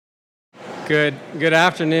Good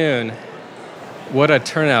afternoon. What a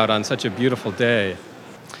turnout on such a beautiful day.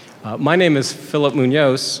 My name is Philip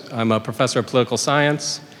Munoz. I'm a professor of political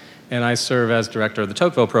science, and I serve as director of the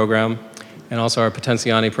Tocqueville program and also our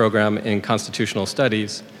Potenziani program in constitutional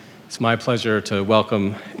studies. It's my pleasure to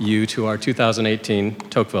welcome you to our 2018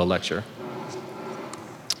 Tocqueville lecture.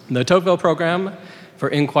 The Tocqueville program for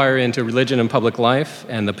inquiry into religion and public life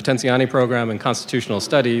and the Potenziani program in constitutional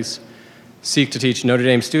studies seek to teach Notre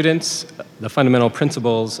Dame students the fundamental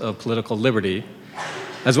principles of political liberty,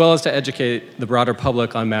 as well as to educate the broader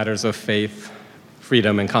public on matters of faith,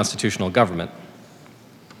 freedom, and constitutional government.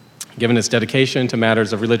 Given its dedication to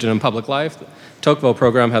matters of religion and public life, the Tocqueville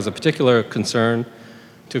program has a particular concern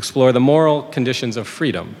to explore the moral conditions of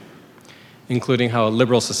freedom, including how a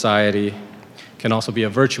liberal society can also be a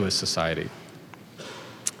virtuous society.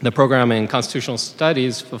 The program in constitutional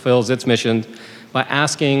studies fulfills its mission by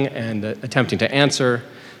asking and attempting to answer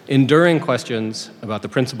enduring questions about the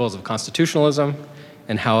principles of constitutionalism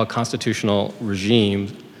and how a constitutional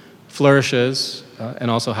regime flourishes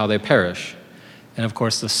and also how they perish. And of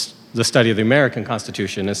course, the study of the American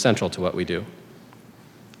Constitution is central to what we do.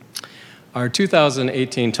 Our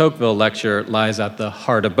 2018 Tocqueville lecture lies at the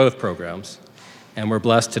heart of both programs, and we're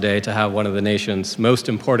blessed today to have one of the nation's most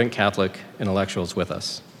important Catholic intellectuals with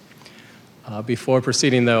us. Before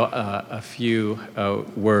proceeding, though, a few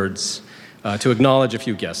words to acknowledge a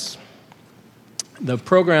few guests. The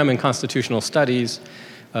program in constitutional studies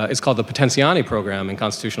is called the Potenziani program in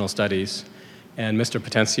constitutional studies, and Mr.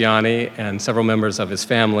 Potenziani and several members of his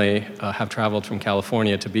family have traveled from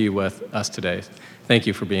California to be with us today. Thank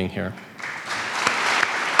you for being here.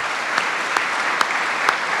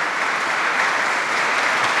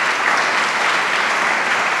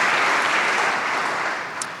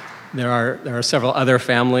 There are several other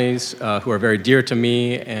families who are very dear to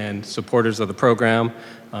me and supporters of the program.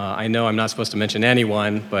 I know I'm not supposed to mention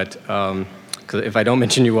anyone, but if I don't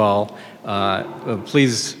mention you all,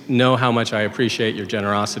 please know how much I appreciate your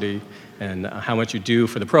generosity and how much you do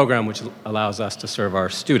for the program, which allows us to serve our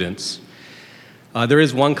students. There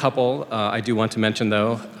is one couple I do want to mention,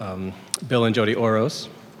 though, Bill and Jody Oros.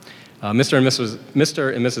 Mr.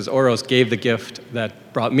 and Mrs. Oros gave the gift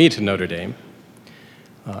that brought me to Notre Dame.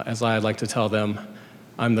 As I'd like to tell them,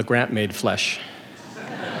 I'm the grant made flesh.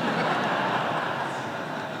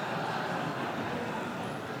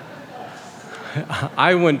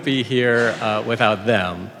 I wouldn't be here without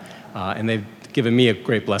them, and they've given me a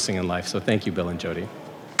great blessing in life, so thank you, Bill and Jody.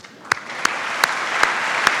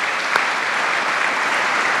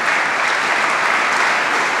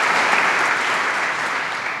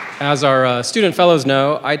 As our student fellows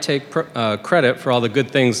know, I take credit for all the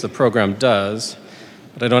good things the program does,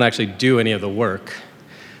 but I don't actually do any of the work.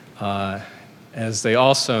 As they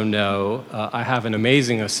also know, I have an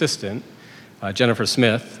amazing assistant, Jennifer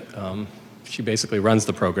Smith. She basically runs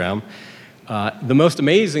the program. The most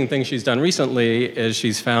amazing thing she's done recently is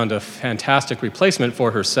she's found a fantastic replacement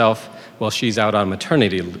for herself while she's out on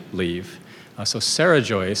maternity leave. So Sarah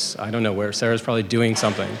Joyce, I don't know where, Sarah's probably doing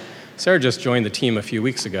something. Sarah just joined the team a few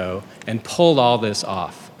weeks ago and pulled all this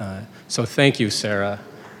off. So thank you, Sarah,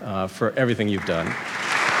 for everything you've done.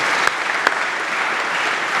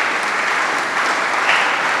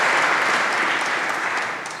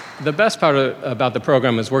 The best part about the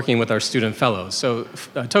program is working with our student fellows. So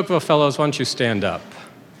Tocqueville fellows, why don't you stand up?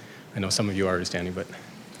 I know some of you are already standing, but.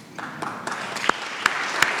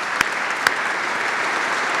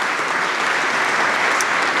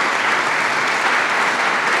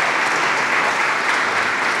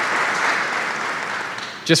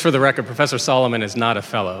 Just for the record, Professor Solomon is not a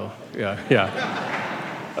fellow. Yeah.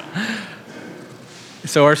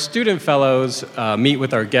 So our student fellows meet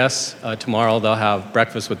with our guests tomorrow. They'll have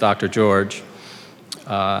breakfast with Dr. George.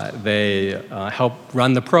 They help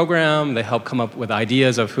run the program. They help come up with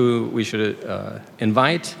ideas of who we should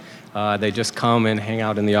invite. They just come and hang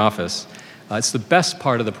out in the office. It's the best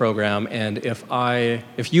part of the program, and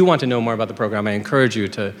if you want to know more about the program, I encourage you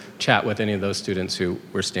to chat with any of those students who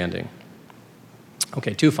were standing.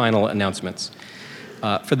 Okay, two final announcements.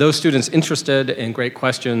 For those students interested in great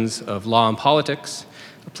questions of law and politics,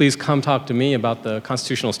 please come talk to me about the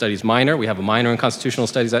Constitutional Studies minor. We have a minor in Constitutional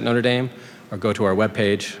Studies at Notre Dame, or go to our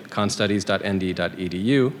webpage,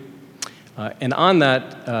 constudies.nd.edu. And on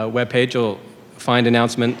that webpage, you'll find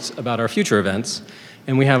announcements about our future events,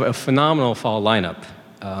 and we have a phenomenal fall lineup.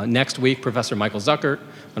 Next week, Professor Michael Zuckert,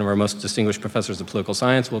 one of our most distinguished professors of political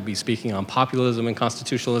science, will be speaking on populism and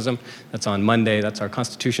constitutionalism. That's on Monday. That's our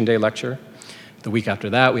Constitution Day lecture. The week after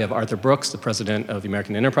that, we have Arthur Brooks, the president of the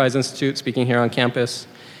American Enterprise Institute, speaking here on campus.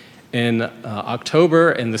 In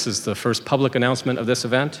October, and this is the first public announcement of this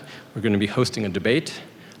event, we're going to be hosting a debate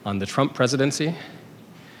on the Trump presidency.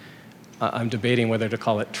 I'm debating whether to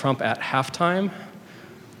call it Trump at halftime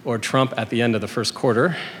or Trump at the end of the first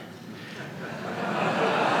quarter.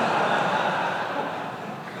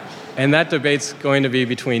 And that debate's going to be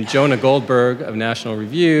between Jonah Goldberg of National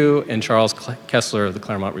Review and Charles Kessler of the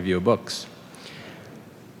Claremont Review of Books.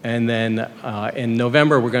 And then in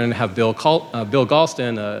November, we're going to have Bill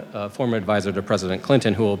Galston, a former advisor to President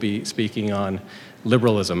Clinton, who will be speaking on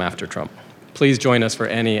liberalism after Trump. Please join us for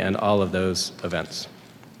any and all of those events.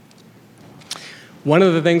 One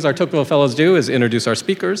of the things our Tocqueville Fellows do is introduce our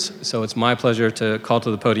speakers, so it's my pleasure to call to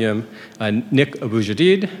the podium Nick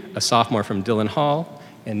Abu-Jadid, a sophomore from Dillon Hall,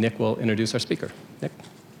 and Nick will introduce our speaker. Nick.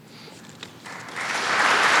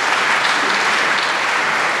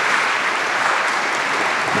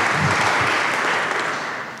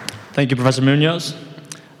 Thank you, Professor Munoz.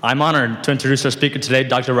 I'm honored to introduce our speaker today,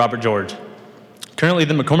 Dr. Robert George. Currently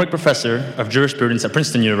the McCormick Professor of Jurisprudence at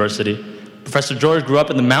Princeton University, Professor George grew up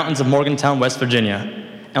in the mountains of Morgantown, West Virginia,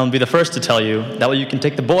 and will be the first to tell you that while you can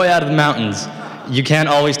take the boy out of the mountains, you can't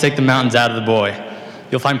always take the mountains out of the boy.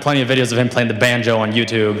 You'll find plenty of videos of him playing the banjo on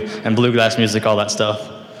YouTube and bluegrass music, all that stuff.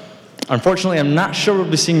 Unfortunately, I'm not sure we'll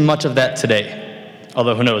be seeing much of that today,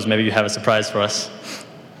 although who knows, maybe you have a surprise for us.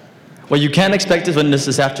 What you can expect to witness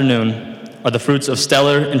this afternoon are the fruits of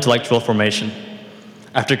stellar intellectual formation.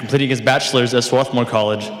 After completing his bachelor's at Swarthmore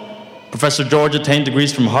College, Professor George attained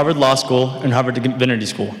degrees from Harvard Law School and Harvard Divinity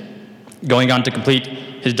School, going on to complete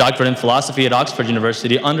his doctorate in philosophy at Oxford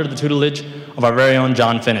University under the tutelage of our very own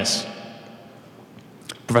John Finnis.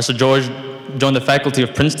 Professor George joined the faculty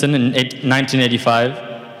of Princeton in 1985,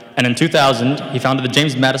 and in 2000, he founded the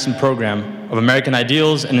James Madison Program of American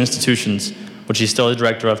Ideals and Institutions, which he still is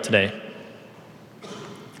director of today.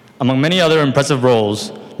 Among many other impressive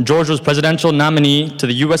roles, George was presidential nominee to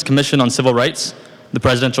the U.S. Commission on Civil Rights, the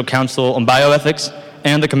Presidential Council on Bioethics,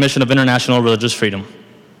 and the Commission of International Religious Freedom.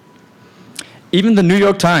 Even the New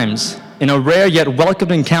York Times, in a rare yet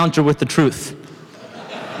welcome encounter with the truth,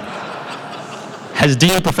 has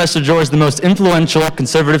deemed Professor George the most influential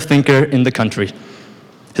conservative thinker in the country.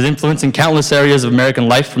 His influence in countless areas of American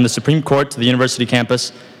life, from the Supreme Court to the university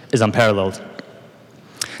campus, is unparalleled.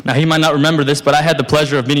 Now, he might not remember this, but I had the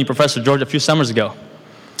pleasure of meeting Professor George a few summers ago.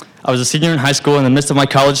 I was a senior in high school in the midst of my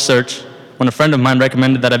college search when a friend of mine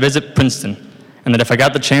recommended that I visit Princeton, and that if I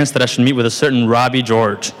got the chance that I should meet with a certain Robbie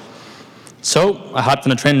George. So I hopped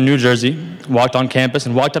on a train in New Jersey, walked on campus,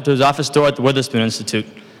 and walked up to his office door at the Witherspoon Institute,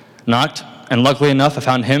 knocked, and luckily enough, I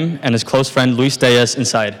found him and his close friend Luis Diaz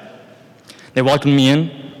inside. They welcomed me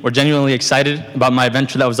in, were genuinely excited about my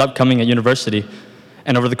adventure that was upcoming at university,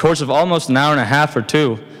 and over the course of almost an hour and a half or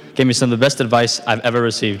two, gave me some of the best advice I've ever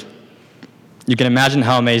received. You can imagine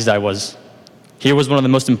how amazed I was. Here was one of the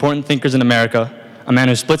most important thinkers in America, a man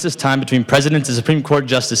who splits his time between presidents and Supreme Court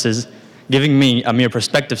justices, giving me, a mere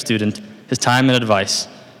prospective student, his time and advice.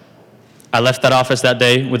 I left that office that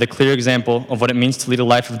day with a clear example of what it means to lead a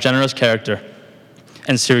life of generous character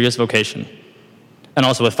and serious vocation, and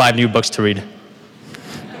also with 5 new books to read.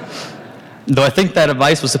 Though I think that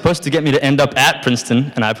advice was supposed to get me to end up at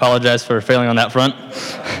Princeton, and I apologize for failing on that front,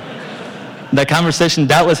 that conversation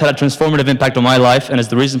doubtless had a transformative impact on my life and is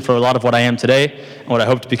the reason for a lot of what I am today and what I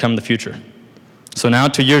hope to become in the future. So now,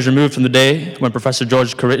 2 years removed from the day when Professor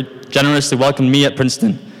George generously welcomed me at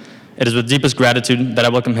Princeton, it is with deepest gratitude that I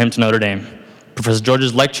welcome him to Notre Dame. Professor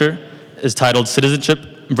George's lecture is titled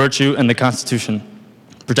Citizenship, Virtue, and the Constitution,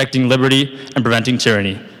 Protecting Liberty and Preventing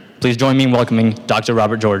Tyranny. Please join me in welcoming Dr.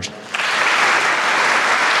 Robert George.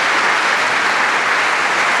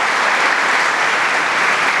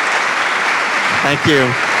 Thank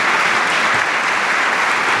you.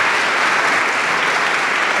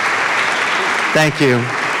 Thank you.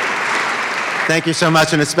 Thank you so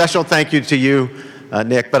much, and a special thank you to you,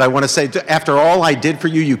 Nick. But I want to say, after all I did for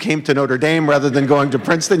you, you came to Notre Dame rather than going to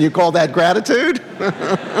Princeton. You call that gratitude?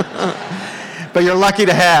 But you're lucky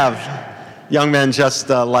to have young men just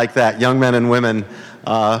like that, young men and women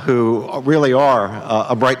who really are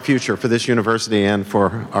a bright future for this university and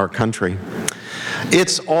for our country.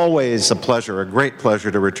 It's always a pleasure, a great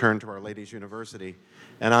pleasure, to return to Our Lady's University,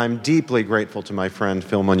 and I'm deeply grateful to my friend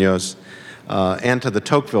Phil Munoz and to the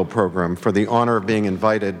Tocqueville program for the honor of being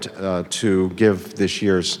invited to give this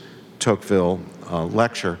year's Tocqueville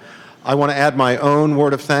lecture. I want to add my own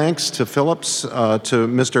word of thanks to Phillips, to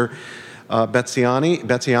Mr.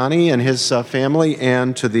 Betziani and his family,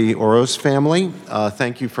 and to the Oros family.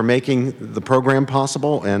 Thank you for making the program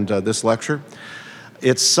possible and this lecture.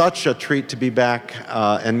 It's such a treat to be back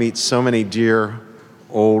and meet so many dear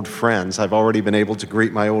old friends. I've already been able to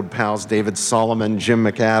greet my old pals David Solomon, Jim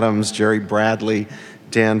McAdams, Jerry Bradley,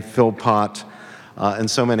 Dan Philpott,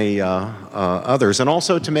 and so many others, and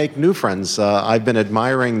also to make new friends. I've been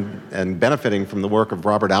admiring and benefiting from the work of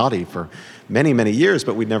Robert Audi for many, many years,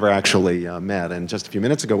 but we'd never actually met. And just a few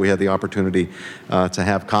minutes ago, we had the opportunity to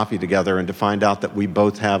have coffee together and to find out that we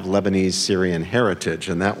both have Lebanese Syrian heritage,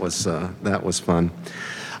 and that was fun.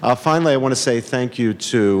 Finally, I want to say thank you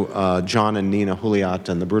to John and Nina Huliat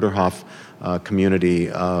and the Bruderhof community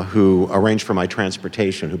who arranged for my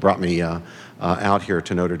transportation, who brought me out here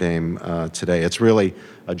to Notre Dame today. It's really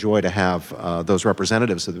a joy to have those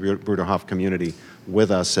representatives of the Bruderhof community with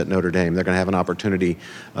us at Notre Dame. They're going to have an opportunity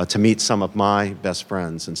to meet some of my best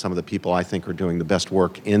friends and some of the people I think are doing the best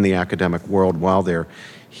work in the academic world while they're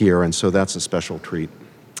here, and so that's a special treat.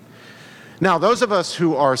 Now, those of us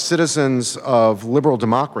who are citizens of liberal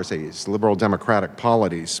democracies, liberal democratic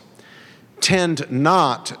polities, tend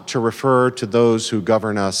not to refer to those who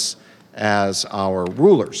govern us as our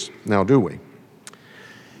rulers, now do we?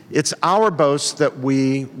 It's our boast that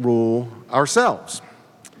we rule ourselves.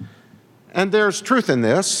 And there's truth in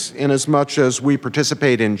this, inasmuch as we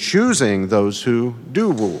participate in choosing those who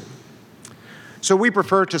do rule. So we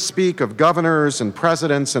prefer to speak of governors and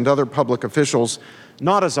presidents and other public officials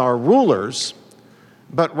not as our rulers,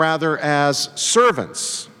 but rather as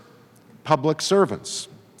servants, public servants,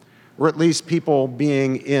 or at least people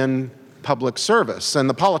being in public service. And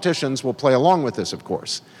the politicians will play along with this, of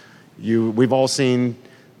course. We've all seen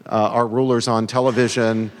our rulers on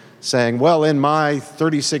television saying, well, in my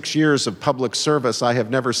 36 years of public service, I have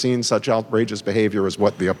never seen such outrageous behavior as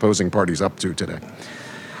what the opposing party's up to today.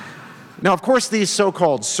 Now, of course, these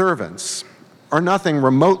so-called servants are nothing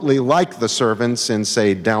remotely like the servants in,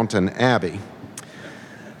 say, Downton Abbey.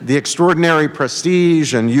 The extraordinary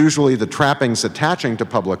prestige and usually the trappings attaching to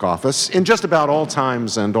public office in just about all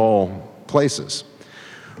times and all places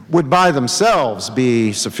would by themselves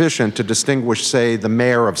be sufficient to distinguish, say, the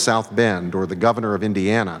mayor of South Bend or the governor of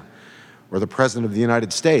Indiana or the president of the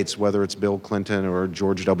United States, whether it's Bill Clinton or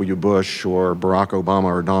George W. Bush or Barack Obama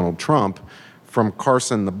or Donald Trump, from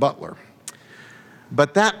Carson the butler.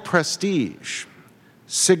 But that prestige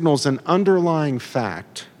signals an underlying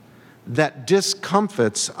fact that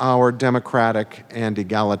discomfits our democratic and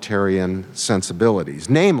egalitarian sensibilities,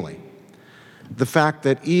 namely, the fact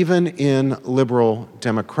that even in liberal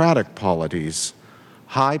democratic polities,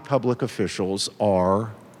 high public officials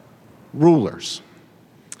are rulers.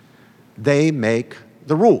 They make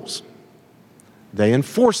the rules. They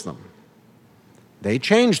enforce them. They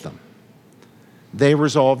change them. They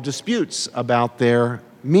resolve disputes about their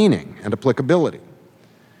meaning and applicability.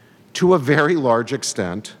 To a very large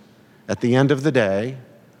extent, at the end of the day,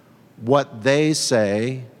 what they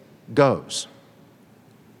say goes.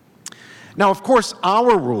 Now, of course,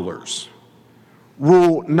 our rulers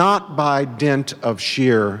rule not by dint of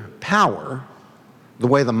sheer power, the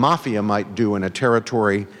way the mafia might do in a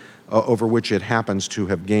territory over which it happens to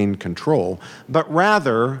have gained control, but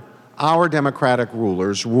rather our democratic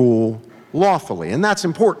rulers rule lawfully, and that's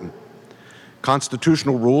important.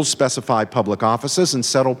 Constitutional rules specify public offices and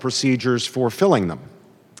settle procedures for filling them.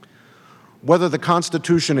 Whether the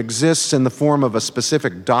Constitution exists in the form of a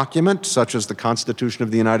specific document, such as the Constitution of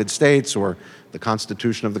the United States or the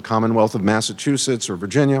Constitution of the Commonwealth of Massachusetts or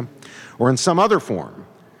Virginia, or in some other form,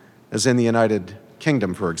 as in the United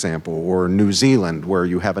Kingdom, for example, or New Zealand, where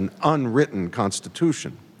you have an unwritten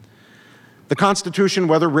constitution. The Constitution,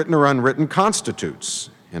 whether written or unwritten, constitutes,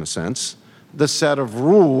 in a sense, the set of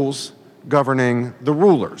rules governing the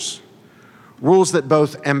rulers. Rules that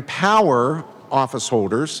both empower office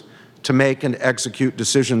holders to make and execute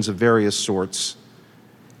decisions of various sorts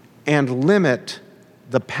and limit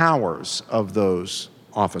the powers of those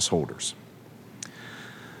office holders.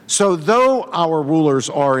 So though our rulers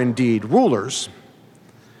are indeed rulers,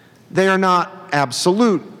 they are not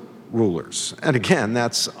absolute rulers. And again,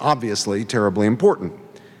 that's obviously terribly important.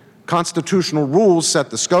 Constitutional rules set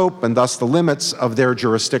the scope and thus the limits of their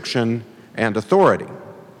jurisdiction and authority.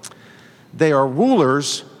 They are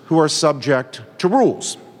rulers who are subject to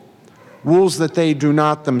rules. Rules that they do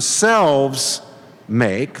not themselves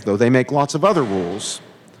make, though they make lots of other rules,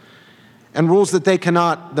 and rules that they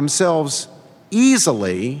cannot themselves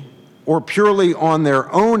easily or purely on their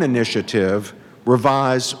own initiative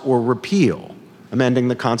revise or repeal. Amending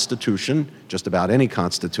the Constitution, just about any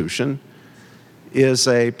Constitution, is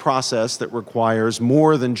a process that requires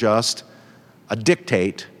more than just a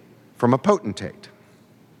dictate from a potentate.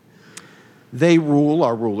 They rule,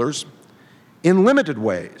 our rulers, in limited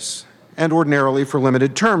ways, and ordinarily for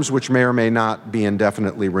limited terms, which may or may not be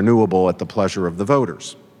indefinitely renewable at the pleasure of the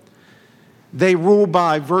voters. They rule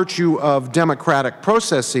by virtue of democratic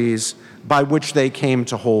processes by which they came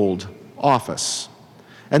to hold office.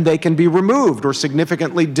 And they can be removed or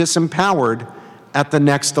significantly disempowered at the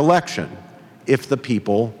next election if the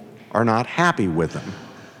people are not happy with them.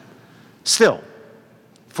 Still,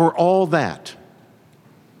 for all that,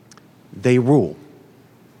 they rule.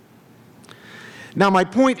 Now, my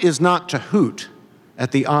point is not to hoot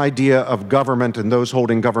at the idea of government and those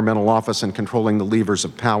holding governmental office and controlling the levers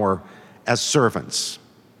of power as servants.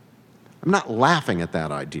 I'm not laughing at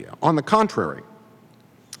that idea. On the contrary,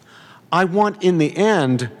 I want in the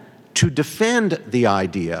end to defend the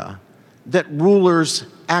idea that rulers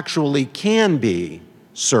actually can be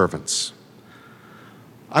servants.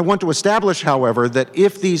 I want to establish, however, that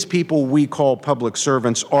if these people we call public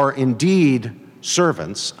servants are indeed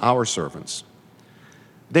servants, our servants,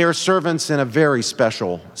 they are servants in a very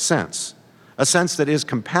special sense, a sense that is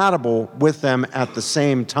compatible with them at the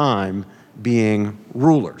same time being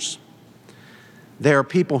rulers. They are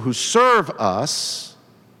people who serve us,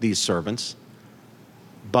 these servants,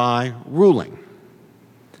 by ruling.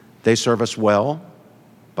 They serve us well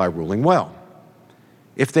by ruling well.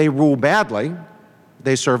 If they rule badly,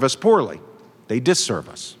 they serve us poorly. They disserve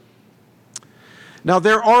us. Now,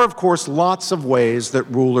 there are, of course, lots of ways that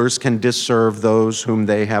rulers can disserve those whom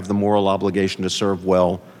they have the moral obligation to serve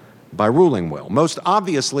well by ruling well. Most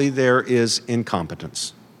obviously, there is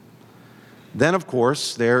incompetence. Then, of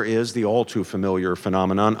course, there is the all too familiar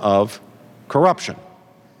phenomenon of corruption.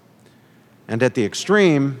 And at the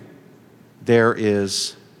extreme, there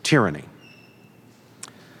is tyranny.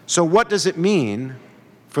 So what does it mean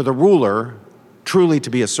for the ruler truly to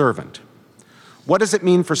be a servant? What does it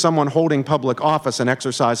mean for someone holding public office and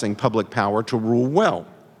exercising public power to rule well?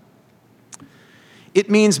 It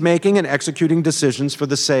means making and executing decisions for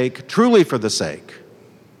the sake, truly for the sake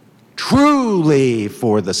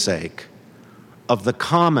of the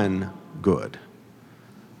common good.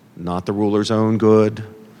 Not the ruler's own good,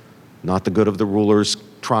 not the good of the ruler's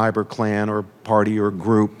tribe or clan or party or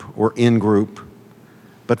group or in-group,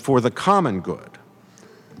 but for the common good,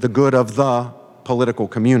 the good of the political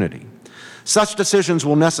community. Such decisions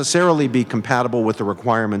will necessarily be compatible with the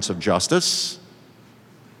requirements of justice,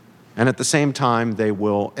 and at the same time, they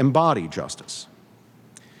will embody justice.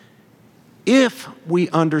 If we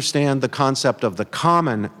understand the concept of the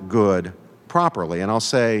common good properly, and I'll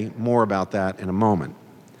say more about that in a moment,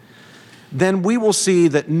 then we will see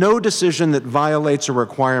that no decision that violates a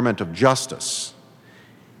requirement of justice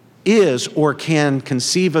is or can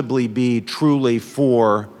conceivably be truly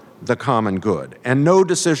for the common good, and no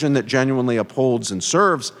decision that genuinely upholds and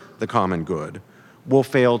serves the common good will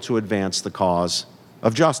fail to advance the cause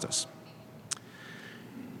of justice.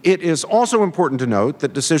 It is also important to note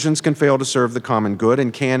that decisions can fail to serve the common good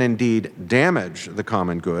and can indeed damage the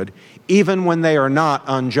common good, even when they are not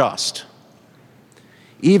unjust.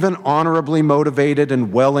 Even honorably motivated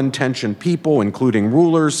and well-intentioned people, including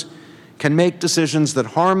rulers, can make decisions that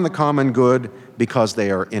harm the common good because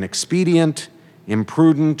they are inexpedient,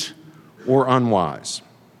 imprudent, or unwise.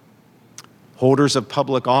 Holders of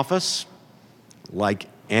public office, like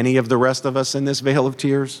any of the rest of us in this vale of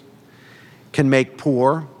tears, can make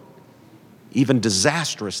poor, even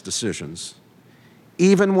disastrous decisions,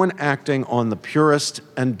 even when acting on the purest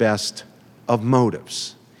and best of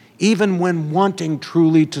motives, even when wanting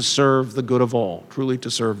truly to serve the good of all, truly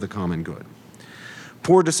to serve the common good.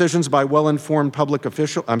 Poor decisions by well-intentioned public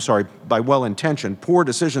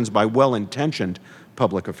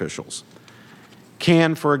officials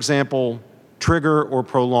can, for example, trigger or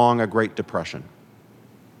prolong a Great Depression.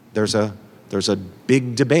 There's a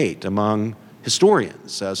big debate among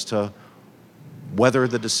historians as to whether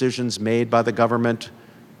the decisions made by the government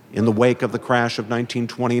in the wake of the crash of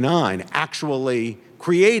 1929 actually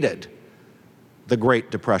created the Great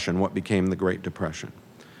Depression, what became the Great Depression.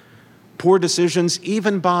 Poor decisions,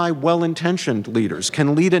 even by well-intentioned leaders,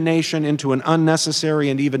 can lead a nation into an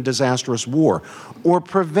unnecessary and even disastrous war, or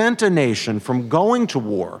prevent a nation from going to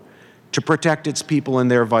war to protect its people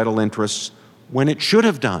and their vital interests when it should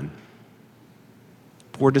have done.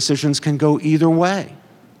 Poor decisions can go either way.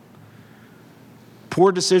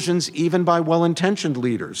 Poor decisions, even by well-intentioned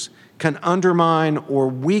leaders, can undermine or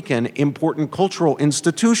weaken important cultural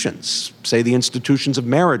institutions, say the institutions of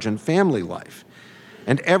marriage and family life,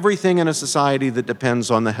 and everything in a society that depends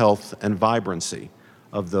on the health and vibrancy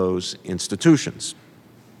of those institutions.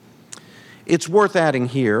 It's worth adding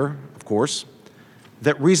here, of course,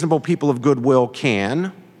 that reasonable people of goodwill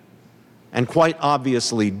can, and quite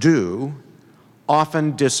obviously do,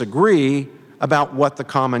 often disagree about what the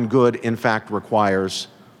common good in fact requires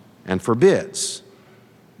and forbids,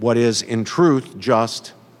 what is in truth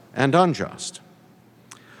just and unjust.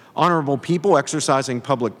 Honorable people exercising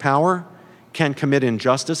public power can commit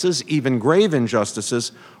injustices, even grave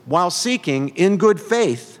injustices, while seeking in good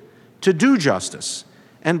faith to do justice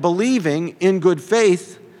and believing in good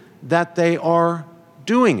faith that they are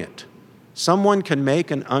doing it. Someone can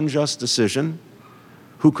make an unjust decision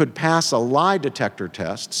who could pass a lie detector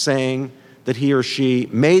test saying that he or she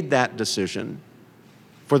made that decision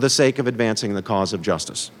for the sake of advancing the cause of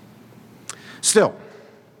justice. Still,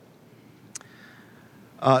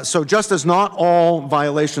 so just as not all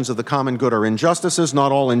violations of the common good are injustices,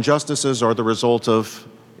 not all injustices are the result of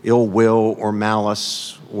ill will or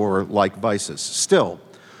malice or like vices. Still,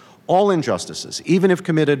 all injustices, even if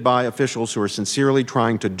committed by officials who are sincerely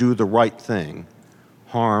trying to do the right thing,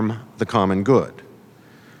 harm the common good.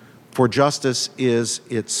 For justice is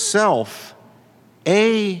itself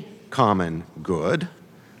a common good.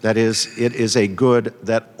 That is, it is a good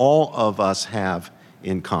that all of us have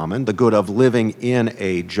in common, the good of living in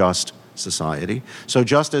a just society. So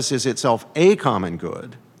justice is itself a common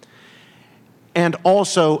good, and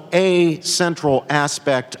also a central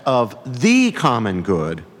aspect of the common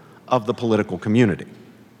good of the political community.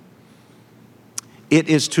 It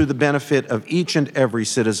is to the benefit of each and every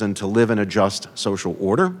citizen to live in a just social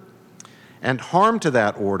order, and harm to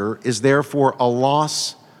that order is therefore a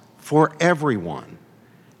loss for everyone,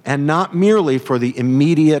 and not merely for the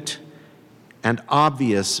immediate and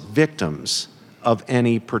obvious victims of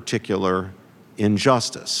any particular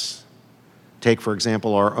injustice. Take, for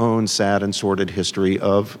example, our own sad and sordid history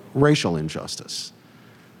of racial injustice.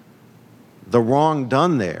 The wrong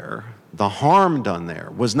done there, the harm done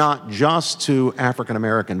there, was not just to African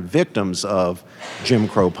American victims of Jim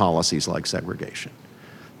Crow policies like segregation.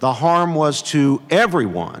 The harm was to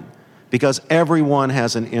everyone, because everyone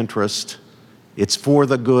has an interest. It's for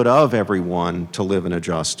the good of everyone to live in a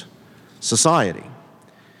just society.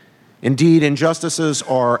 Indeed, injustices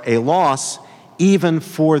are a loss even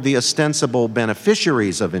for the ostensible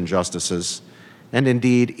beneficiaries of injustices, and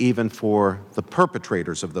indeed even for the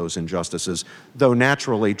perpetrators of those injustices, though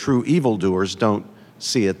naturally true evildoers don't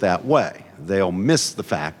see it that way. They'll miss the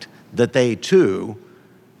fact that they too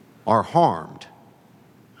are harmed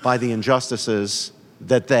by the injustices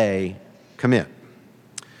that they commit.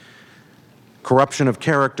 Corruption of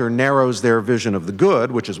character narrows their vision of the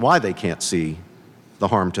good, which is why they can't see the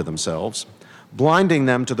harm to themselves, blinding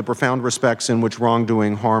them to the profound respects in which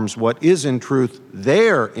wrongdoing harms what is in truth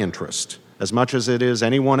their interest, as much as it is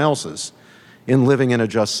anyone else's, in living in a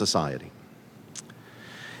just society.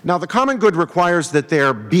 Now, the common good requires that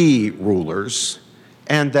there be rulers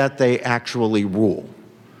and that they actually rule.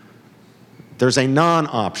 There's a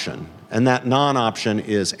non-option, and that non-option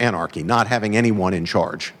is anarchy, not having anyone in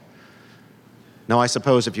charge. Now, I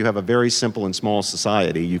suppose if you have a very simple and small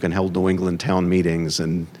society, you can hold New England town meetings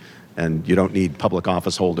and you don't need public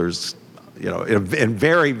office holders. You know, in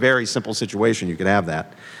very, very simple situation, you could have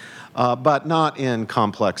that. But not in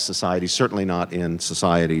complex societies, certainly not in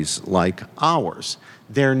societies like ours.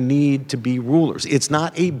 There need to be rulers. It's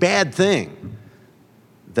not a bad thing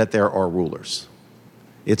that there are rulers.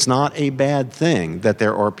 It's not a bad thing that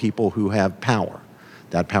there are people who have power.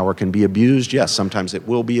 That power can be abused, yes. Sometimes it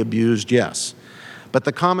will be abused, yes. But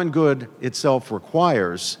the common good itself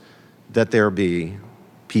requires that there be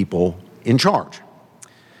people in charge.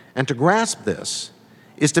 And to grasp this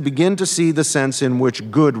is to begin to see the sense in which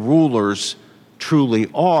good rulers truly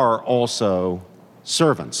are also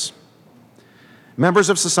servants. Members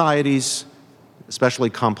of societies, especially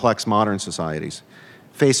complex modern societies,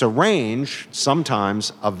 face a range,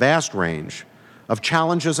 sometimes a vast range, of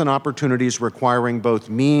challenges and opportunities requiring both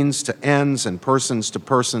means to ends and persons to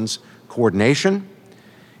persons coordination,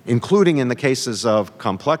 including in the cases of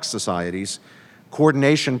complex societies,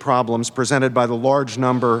 coordination problems presented by the large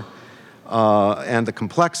number and the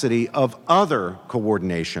complexity of other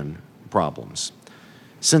coordination problems.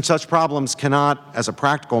 Since such problems cannot, as a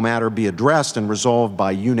practical matter, be addressed and resolved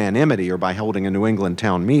by unanimity or by holding a New England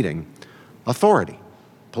town meeting, authority,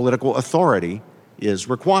 political authority, is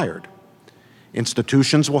required.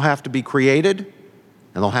 Institutions will have to be created,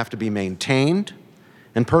 and they'll have to be maintained,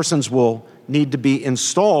 and persons will need to be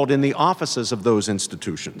installed in the offices of those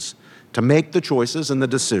institutions to make the choices and the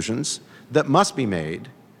decisions that must be made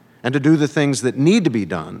and to do the things that need to be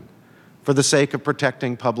done for the sake of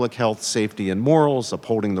protecting public health, safety, and morals,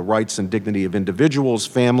 upholding the rights and dignity of individuals,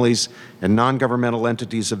 families, and non-governmental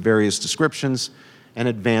entities of various descriptions, and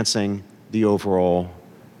advancing the overall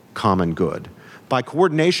common good. By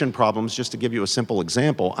coordination problems, just to give you a simple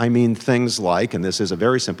example, I mean things like, and this is a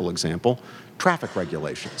very simple example, traffic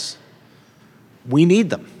regulations. We need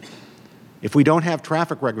them. If we don't have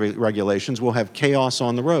traffic regulations, we'll have chaos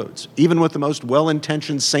on the roads, even with the most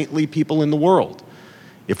well-intentioned, saintly people in the world.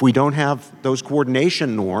 If we don't have those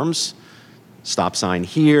coordination norms, stop sign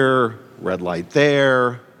here, red light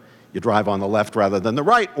there, you drive on the left rather than the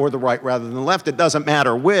right, or the right rather than the left, it doesn't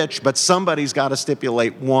matter which, but somebody's got to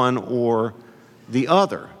stipulate one or the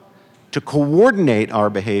other to coordinate our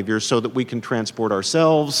behavior so that we can transport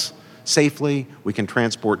ourselves safely, we can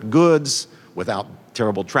transport goods without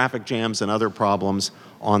terrible traffic jams and other problems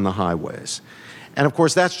on the highways. And of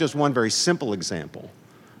course, that's just one very simple example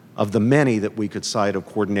of the many that we could cite of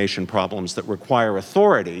coordination problems that require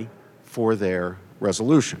authority for their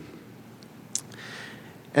resolution.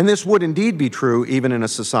 And this would indeed be true even in a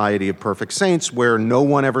society of perfect saints where no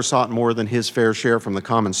one ever sought more than his fair share from the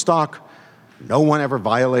common stock, no one ever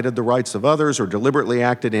violated the rights of others or deliberately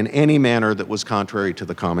acted in any manner that was contrary to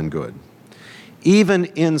the common good. Even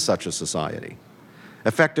in such a society,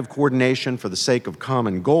 effective coordination for the sake of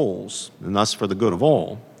common goals, and thus for the good of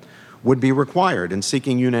all, would be required, and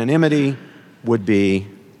seeking unanimity would be,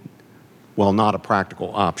 well, not a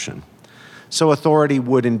practical option. So authority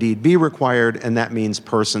would indeed be required, and that means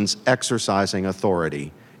persons exercising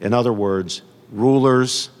authority. In other words,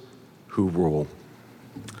 rulers who rule.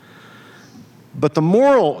 But the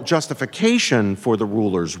moral justification for the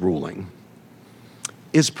ruler's ruling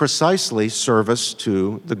is precisely service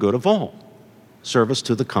to the good of all, service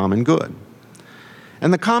to the common good.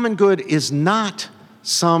 And the common good is not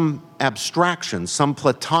some abstraction, some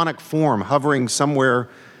platonic form hovering somewhere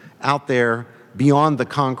out there beyond the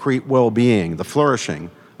concrete well-being, the flourishing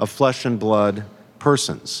of flesh and blood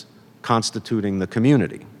persons constituting the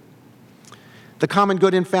community. The common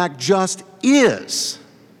good, in fact, just is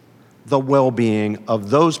the well-being of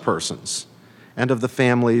those persons and of the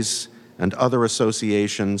families and other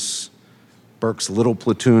associations, Burke's little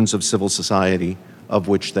platoons of civil society, of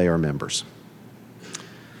which they are members.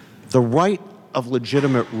 The right of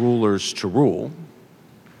legitimate rulers to rule,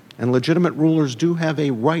 and legitimate rulers do have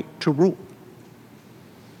a right to rule.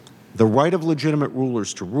 The right of legitimate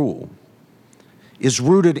rulers to rule is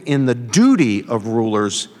rooted in the duty of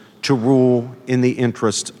rulers to rule in the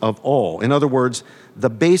interest of all. In other words, the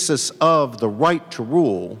basis of the right to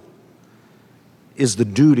rule is the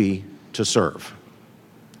duty to serve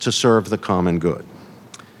the common good.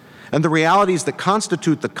 And the realities that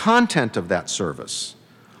constitute the content of that service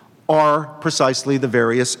are precisely the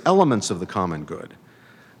various elements of the common good.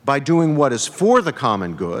 By doing what is for the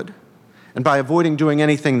common good, and by avoiding doing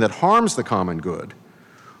anything that harms the common good,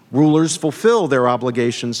 rulers fulfill their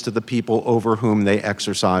obligations to the people over whom they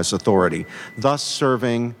exercise authority, thus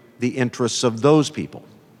serving the interests of those people,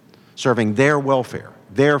 serving their welfare,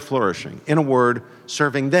 their flourishing. In a word,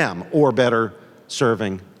 serving them, or better,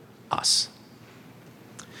 serving us.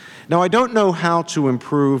 Now, I don't know how to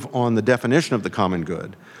improve on the definition of the common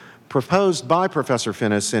good proposed by Professor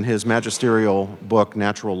Finnis in his magisterial book,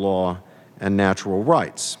 Natural Law and Natural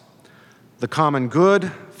Rights. The common good,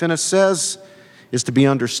 Finnis says, is to be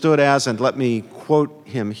understood as, and let me quote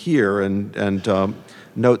him here and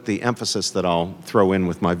note the emphasis that I'll throw in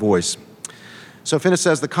with my voice. So Finnis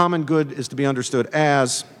says the common good is to be understood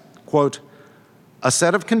as, quote, a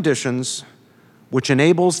set of conditions which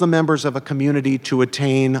enables the members of a community to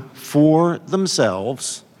attain for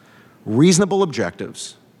themselves reasonable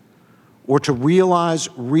objectives, or to realize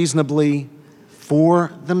reasonably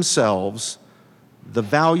for themselves the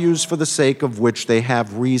values for the sake of which they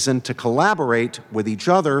have reason to collaborate with each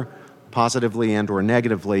other positively and or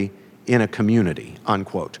negatively in a community,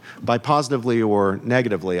 unquote. By positively or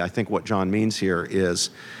negatively, I think what John means here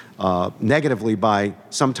is negatively by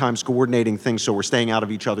sometimes coordinating things so we're staying out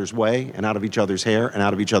of each other's way and out of each other's hair and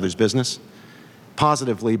out of each other's business.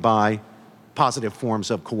 Positively by positive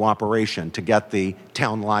forms of cooperation to get the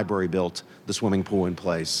town library built, the swimming pool in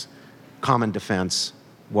place, common defense,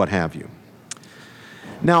 what have you.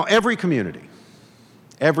 Now, every community,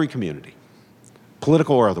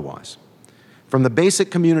 political or otherwise, from the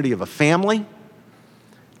basic community of a family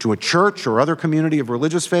to a church or other community of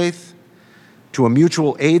religious faith, to a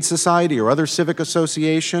mutual aid society or other civic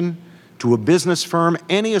association, to a business firm,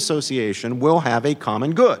 any association will have a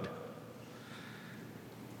common good.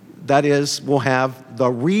 That is, will have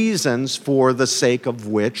the reasons for the sake of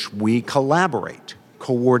which we collaborate,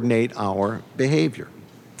 coordinate our behavior.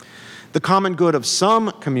 The common good of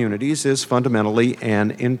some communities is fundamentally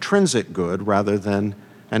an intrinsic good rather than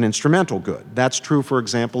an instrumental good. That's true, for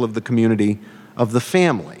example, of the community of the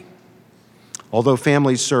family. Although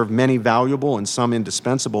families serve many valuable and some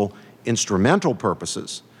indispensable instrumental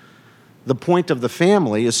purposes, the point of the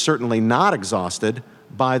family is certainly not exhausted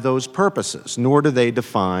by those purposes, nor do they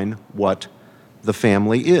define what the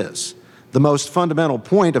family is. The most fundamental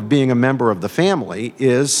point of being a member of the family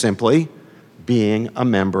is simply being a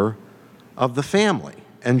member of the family,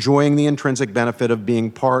 enjoying the intrinsic benefit of being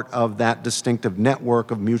part of that distinctive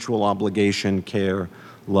network of mutual obligation, care,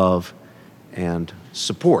 love, and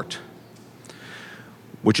support.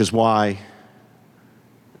 Which is why,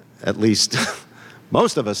 at least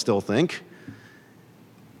most of us still think,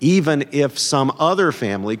 even if some other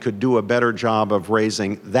family could do a better job of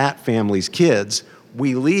raising that family's kids,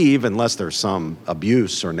 we leave, unless there's some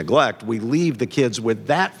abuse or neglect, we leave the kids with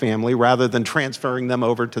that family rather than transferring them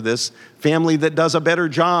over to this family that does a better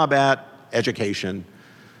job at education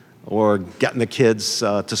or getting the kids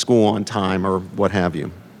to school on time or what have you.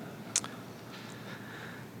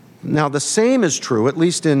 Now, the same is true, at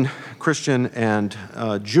least in Christian and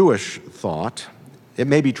Jewish thought. It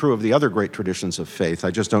may be true of the other great traditions of faith,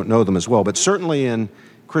 I just don't know them as well, but certainly in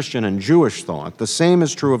Christian and Jewish thought, the same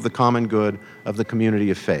is true of the common good of the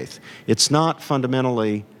community of faith. It's not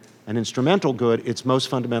fundamentally an instrumental good, it's most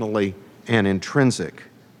fundamentally an intrinsic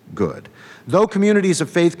good. Though communities of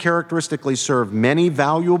faith characteristically serve many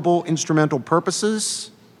valuable instrumental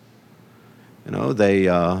purposes, they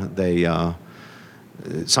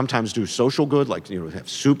sometimes do social good, like have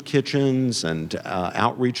soup kitchens and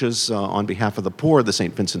outreaches on behalf of the poor, the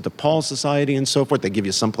St. Vincent de Paul Society and so forth. They give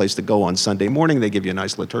you some place to go on Sunday morning. They give you a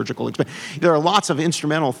nice liturgical experience. There are lots of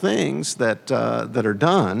instrumental things that are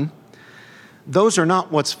done. Those are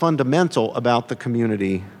not what's fundamental about the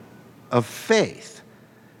community of faith.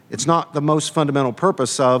 It's not the most fundamental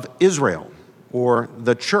purpose of Israel or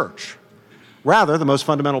the church. Rather, the most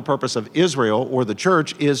fundamental purpose of Israel or the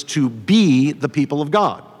church is to be the people of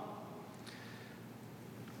God.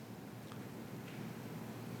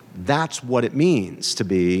 That's what it means to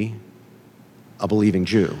be a believing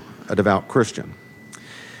Jew, a devout Christian.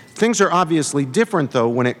 Things are obviously different, though,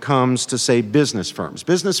 when it comes to, say, business firms.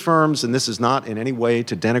 Business firms, and this is not in any way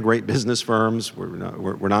to denigrate business firms.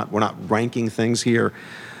 We're not ranking things here.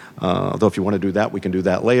 Although if you want to do that, we can do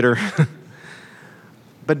that later.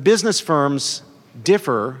 But business firms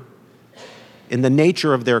differ in the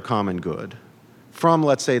nature of their common good from,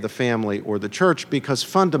 let's say, the family or the church, because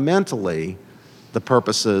fundamentally, the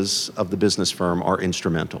purposes of the business firm are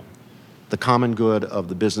instrumental. The common good of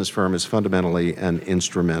the business firm is fundamentally an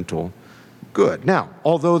instrumental good. Now,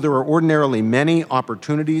 although there are ordinarily many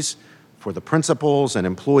opportunities for the principals and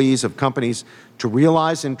employees of companies to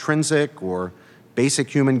realize intrinsic or basic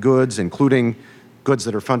human goods, including goods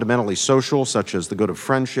that are fundamentally social, such as the good of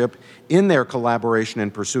friendship, in their collaboration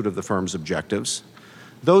in pursuit of the firm's objectives,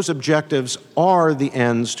 those objectives are the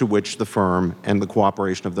ends to which the firm and the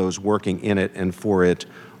cooperation of those working in it and for it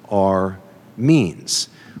are means.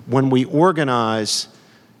 When we organize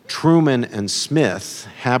Truman and Smith,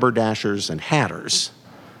 haberdashers and hatters,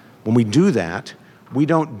 when we do that, we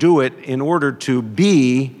don't do it in order to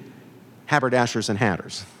be haberdashers and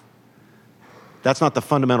hatters. That's not the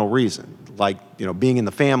fundamental reason. Like, being in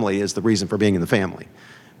the family is the reason for being in the family.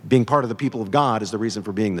 Being part of the people of God is the reason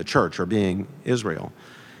for being the church or being Israel.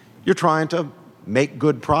 You're trying to make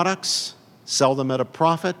good products, sell them at a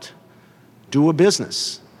profit, do a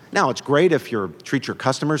business. Now, it's great if you treat your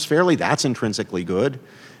customers fairly. That's intrinsically good.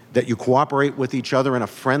 That you cooperate with each other in a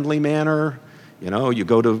friendly manner. You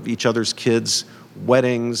go to each other's kids'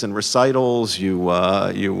 weddings and recitals, you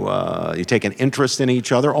take an interest in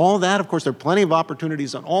each other. All that, of course, there are plenty of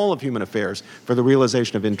opportunities in all of human affairs for the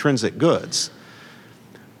realization of intrinsic goods.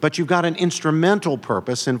 But you've got an instrumental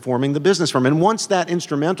purpose in forming the business firm. And once that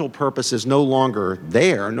instrumental purpose is no longer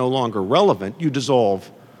there, no longer relevant, you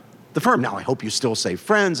dissolve the firm. Now, I hope you still stay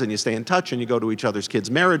friends and you stay in touch and you go to each other's kids'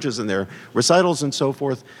 marriages and their recitals and so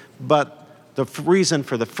forth, but the reason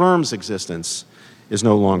for the firm's existence is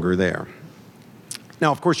no longer there.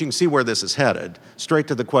 Now, of course, you can see where this is headed, straight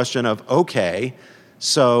to the question of, okay,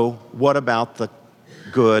 so what about the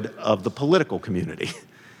good of the political community?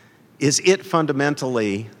 Is it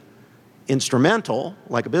fundamentally instrumental,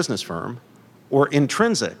 like a business firm, or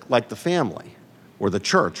intrinsic, like the family, or the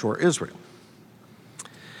church, or Israel?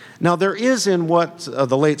 Now, there is in what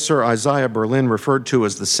the late Sir Isaiah Berlin referred to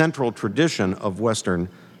as the central tradition of Western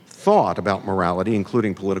thought about morality,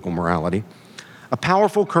 including political morality, a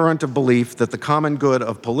powerful current of belief that the common good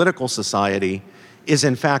of political society is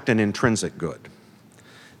in fact an intrinsic good.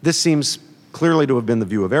 This seems clearly to have been the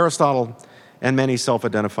view of Aristotle, and many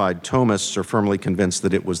self-identified Thomists are firmly convinced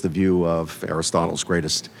that it was the view of Aristotle's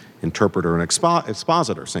greatest interpreter and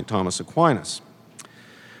expositor, St. Thomas Aquinas.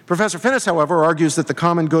 Professor Finnis, however, argues that the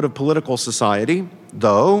common good of political society,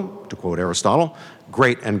 though, to quote Aristotle,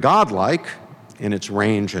 great and godlike in its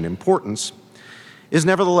range and importance, is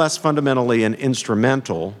nevertheless fundamentally an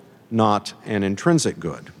instrumental, not an intrinsic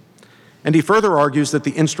good. And he further argues that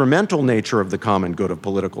the instrumental nature of the common good of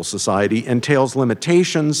political society entails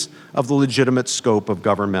limitations of the legitimate scope of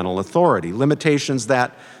governmental authority, limitations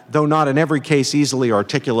that, though not in every case easily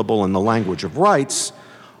articulable in the language of rights,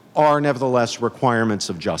 are nevertheless requirements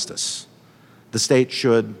of justice. The state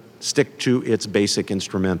should stick to its basic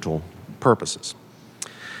instrumental purposes.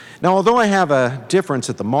 Now, although I have a difference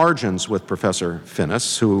at the margins with Professor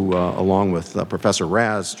Finnis, who, along with Professor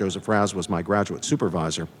Raz, Joseph Raz, was my graduate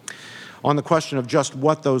supervisor, on the question of just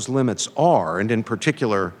what those limits are, and in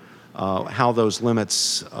particular, how those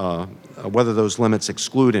limits, whether those limits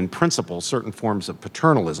exclude in principle certain forms of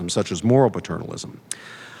paternalism, such as moral paternalism.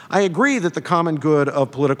 I agree that the common good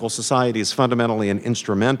of political society is fundamentally an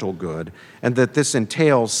instrumental good, and that this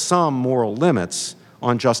entails some moral limits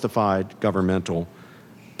on justified governmental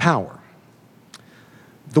power.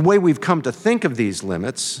 The way we've come to think of these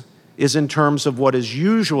limits is in terms of what is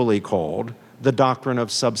usually called the doctrine of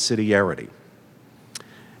subsidiarity.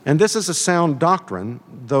 And this is a sound doctrine,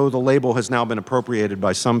 though the label has now been appropriated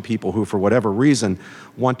by some people who, for whatever reason,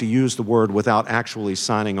 want to use the word without actually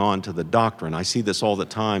signing on to the doctrine. I see this all the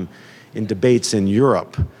time in debates in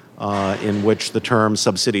Europe, in which the term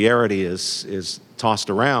subsidiarity is tossed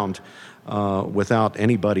around without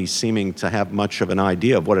anybody seeming to have much of an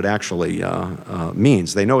idea of what it actually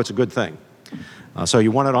means. They know it's a good thing. So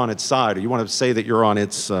you want it on its side, or you want to say that you're on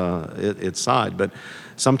its side, but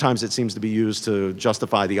sometimes it seems to be used to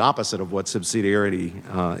justify the opposite of what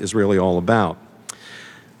subsidiarity is really all about.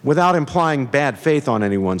 Without implying bad faith on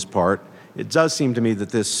anyone's part, it does seem to me that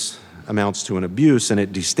this amounts to an abuse, and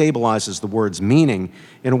it destabilizes the word's meaning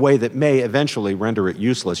in a way that may eventually render it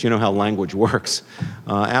useless. You know how language works.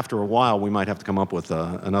 After a while, we might have to come up with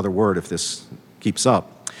another word if this keeps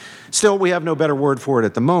up. Still, we have no better word for it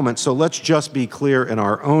at the moment, so let's just be clear in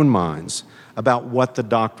our own minds about what the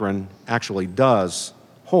doctrine actually does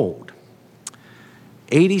hold.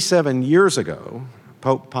 87 years ago,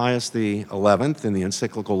 Pope Pius XI, in the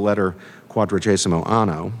encyclical letter Quadragesimo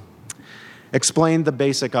Anno, explained the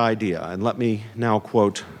basic idea, and let me now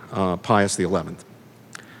quote Pius XI.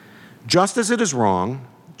 Just as it is wrong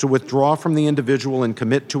to withdraw from the individual and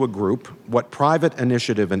commit to a group what private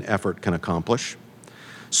initiative and effort can accomplish,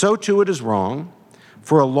 so too it is wrong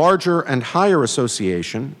for a larger and higher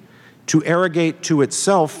association to arrogate to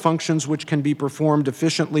itself functions which can be performed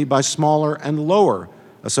efficiently by smaller and lower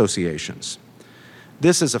associations.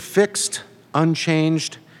 This is a fixed,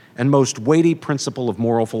 unchanged, and most weighty principle of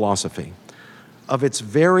moral philosophy. Of its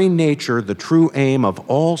very nature, the true aim of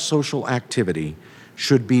all social activity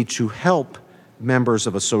should be to help members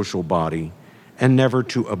of a social body and never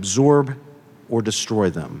to absorb or destroy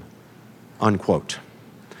them, unquote.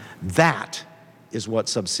 That is what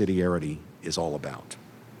subsidiarity is all about.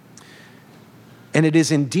 And it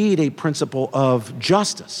is indeed a principle of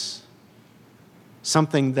justice,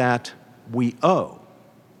 something that we owe.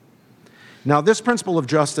 Now, this principle of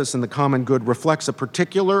justice and the common good reflects a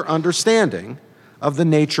particular understanding of the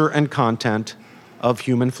nature and content of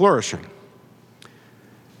human flourishing.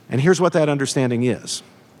 And here's what that understanding is.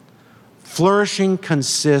 Flourishing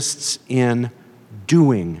consists in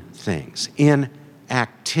doing things, in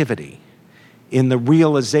activity, in the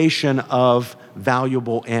realization of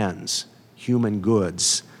valuable ends, human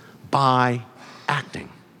goods, by acting.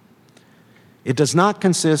 It does not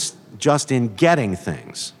consist just in getting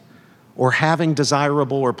things or having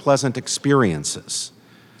desirable or pleasant experiences,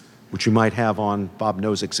 which you might have on Bob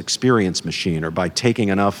Nozick's experience machine, or by taking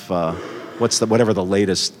enough, whatever the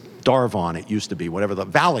latest Darvon it used to be, whatever the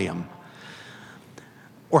Valium,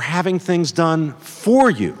 or having things done for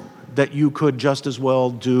you that you could just as well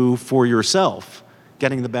do for yourself,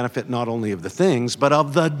 getting the benefit not only of the things, but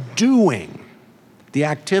of the doing, the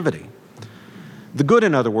activity. The good,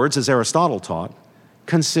 in other words, as Aristotle taught,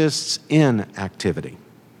 consists in activity.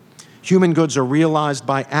 Human goods are realized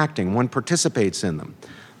by acting. One participates in them,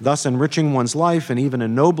 thus enriching one's life and even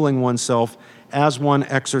ennobling oneself as one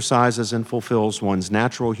exercises and fulfills one's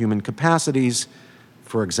natural human capacities.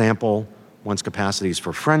 For example, one's capacities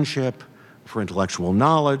for friendship, for intellectual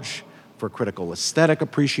knowledge, for critical aesthetic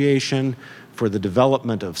appreciation, for the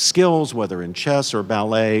development of skills, whether in chess or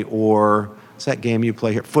ballet or, what's that game you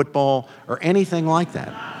play here, football, or anything like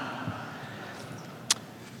that.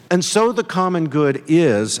 And so the common good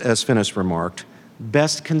is, as Finnis remarked,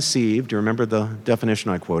 best conceived, do you remember the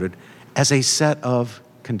definition I quoted, as a set of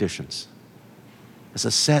conditions. As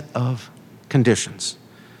a set of conditions.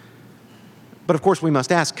 But of course we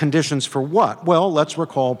must ask, conditions for what? Well, let's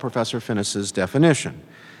recall Professor Finnis's definition.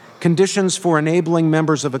 Conditions for enabling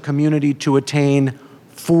members of a community to attain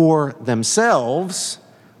for themselves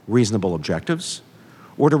reasonable objectives,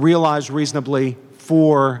 or to realize reasonably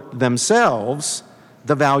for themselves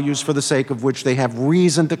the values for the sake of which they have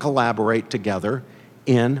reason to collaborate together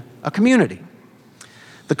in a community.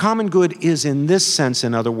 The common good is, in this sense,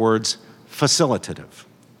 in other words, facilitative.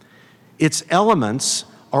 Its elements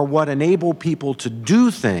are what enable people to do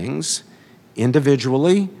things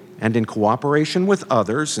individually and in cooperation with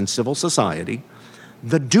others in civil society,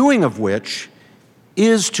 the doing of which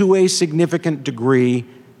is to a significant degree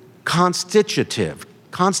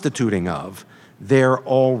constituting of their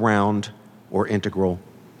all-round or integral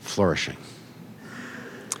flourishing.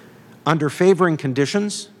 Under favoring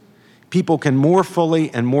conditions, people can more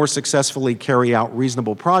fully and more successfully carry out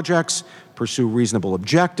reasonable projects, pursue reasonable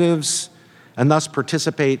objectives, and thus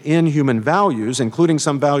participate in human values, including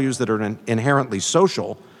some values that are inherently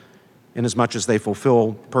social, inasmuch as they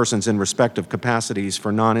fulfill persons in respective capacities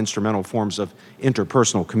for non-instrumental forms of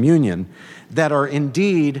interpersonal communion, that are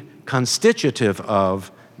indeed constitutive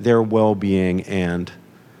of their well-being and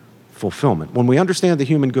fulfillment. When we understand the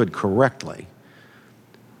human good correctly,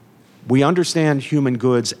 we understand human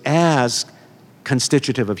goods as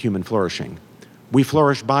constitutive of human flourishing. We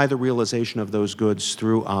flourish by the realization of those goods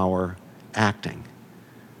through our acting.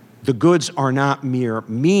 The goods are not mere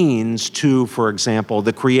means to, for example,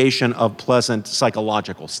 the creation of pleasant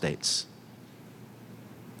psychological states.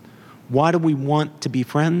 Why do we want to be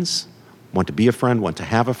friends? Want to be a friend, want to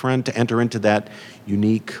have a friend, to enter into that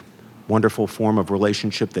unique, wonderful form of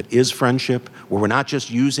relationship that is friendship, where we're not just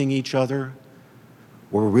using each other,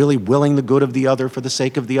 where we're really willing the good of the other for the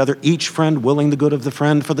sake of the other, each friend willing the good of the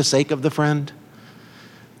friend for the sake of the friend.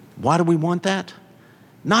 Why do we want that?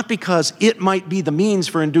 Not because it might be the means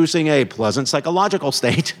for inducing a pleasant psychological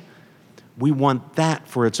state. We want that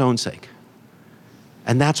for its own sake.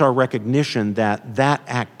 And that's our recognition that that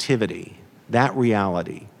activity, that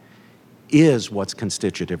reality, is what's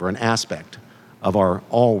constitutive or an aspect of our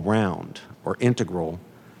all-round or integral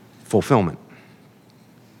fulfillment.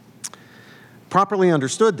 Properly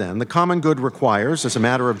understood, then, the common good requires, as a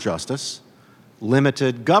matter of justice,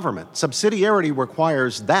 limited government. Subsidiarity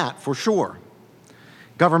requires that for sure.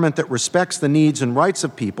 Government that respects the needs and rights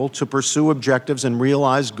of people to pursue objectives and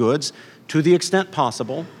realize goods to the extent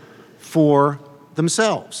possible for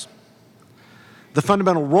themselves. The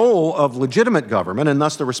fundamental role of legitimate government, and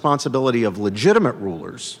thus the responsibility of legitimate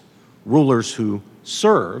rulers, rulers who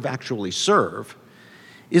serve, actually serve,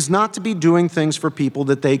 is not to be doing things for people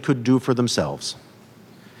that they could do for themselves.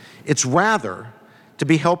 It's rather to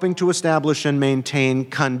be helping to establish and maintain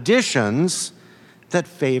conditions that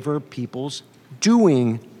favor people's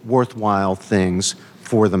doing worthwhile things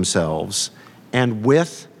for themselves and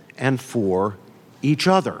with and for each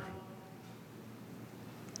other,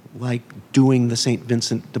 like doing the St.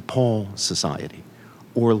 Vincent de Paul Society,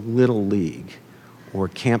 or Little League, or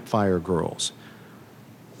Campfire Girls,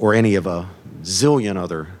 or any of a zillion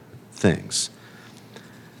other things.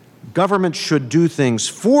 Government should do things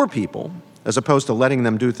for people, as opposed to letting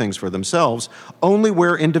them do things for themselves, only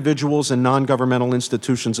where individuals and non-governmental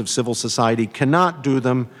institutions of civil society cannot do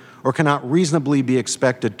them or cannot reasonably be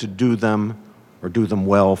expected to do them or do them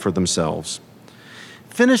well for themselves.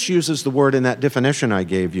 Finnish uses the word in that definition I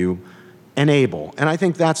gave you, enable, and I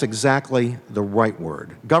think that's exactly the right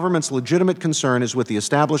word. Government's legitimate concern is with the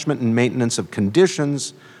establishment and maintenance of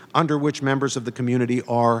conditions under which members of the community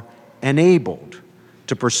are enabled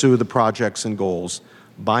to pursue the projects and goals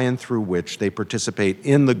by and through which they participate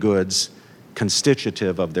in the goods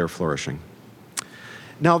constitutive of their flourishing.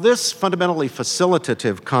 Now, this fundamentally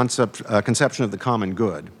facilitative conception of the common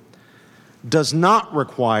good does not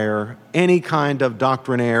require any kind of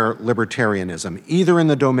doctrinaire libertarianism, either in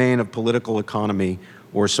the domain of political economy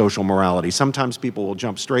or social morality. Sometimes people will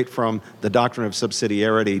jump straight from the doctrine of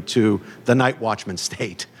subsidiarity to the night watchman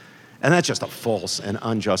state. And that's just a false and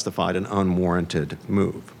unjustified and unwarranted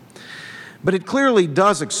move. But it clearly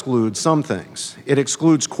does exclude some things. It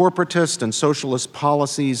excludes corporatist and socialist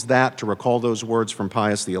policies that, to recall those words from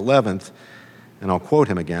Pius XI, and I'll quote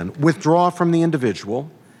him again, withdraw from the individual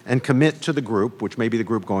and commit to the group, which may be the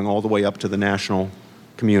group going all the way up to the national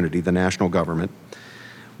community, the national government,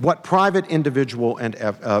 what private individual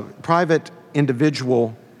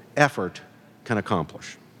effort can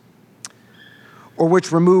accomplish, or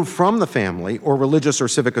which remove from the family or religious or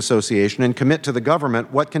civic association and commit to the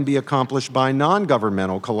government what can be accomplished by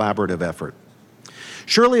non-governmental collaborative effort.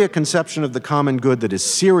 Surely a conception of the common good that is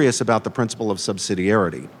serious about the principle of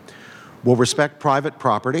subsidiarity will respect private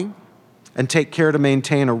property and take care to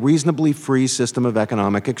maintain a reasonably free system of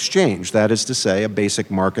economic exchange, that is to say, a basic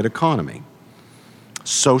market economy.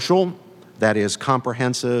 Social, that is,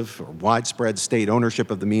 comprehensive or widespread state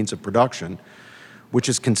ownership of the means of production, which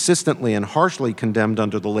is consistently and harshly condemned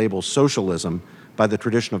under the label socialism by the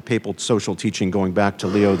tradition of papal social teaching going back to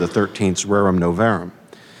Leo XIII's Rerum Novarum,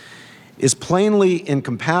 is plainly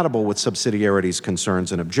incompatible with subsidiarity's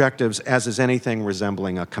concerns and objectives, as is anything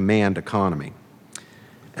resembling a command economy.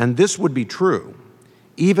 And this would be true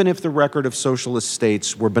even if the record of socialist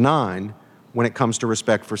states were benign when it comes to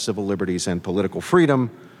respect for civil liberties and political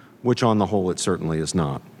freedom, which on the whole it certainly is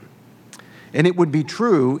not. And it would be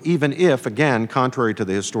true even if, again, contrary to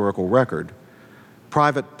the historical record,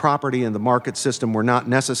 private property and the market system were not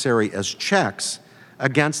necessary as checks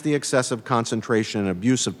against the excessive concentration and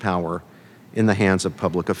abuse of power in the hands of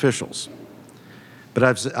public officials.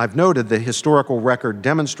 But I've noted the historical record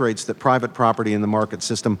demonstrates that private property in the market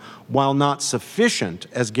system, while not sufficient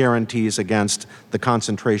as guarantees against the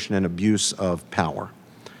concentration and abuse of power,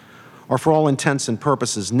 are for all intents and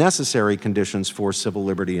purposes necessary conditions for civil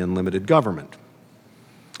liberty and limited government.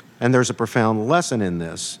 And there's a profound lesson in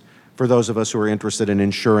this for those of us who are interested in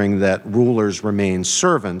ensuring that rulers remain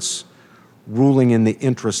servants, ruling in the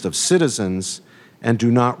interest of citizens, and do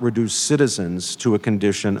not reduce citizens to a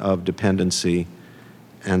condition of dependency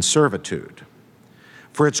and servitude.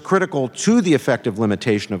 For it's critical to the effective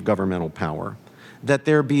limitation of governmental power that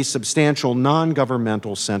there be substantial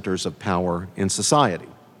non-governmental centers of power in society.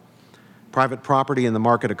 Private property and the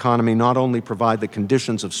market economy not only provide the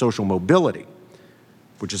conditions of social mobility,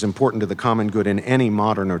 which is important to the common good in any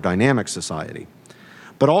modern or dynamic society,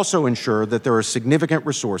 but also ensure that there are significant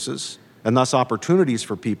resources and thus opportunities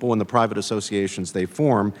for people in the private associations they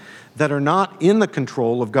form that are not in the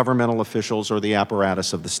control of governmental officials or the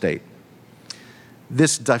apparatus of the state.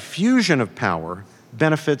 This diffusion of power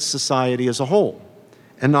benefits society as a whole,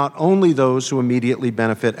 and not only those who immediately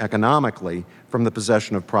benefit economically from the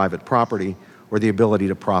possession of private property or the ability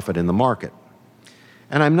to profit in the market.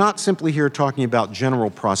 And I'm not simply here talking about general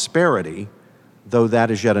prosperity, though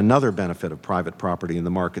that is yet another benefit of private property in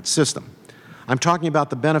the market system. I'm talking about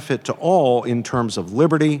the benefit to all in terms of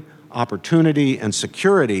liberty, opportunity, and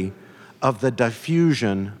security of the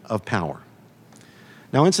diffusion of power.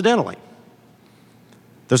 Now, incidentally,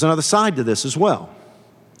 there's another side to this as well.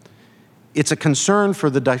 It's a concern for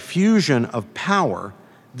the diffusion of power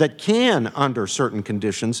that can, under certain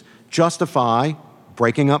conditions, justify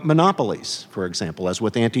breaking up monopolies, for example, as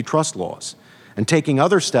with antitrust laws, and taking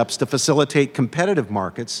other steps to facilitate competitive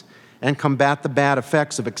markets and combat the bad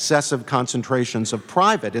effects of excessive concentrations of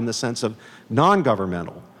private, in the sense of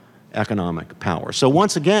non-governmental economic power. So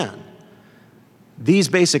once again, these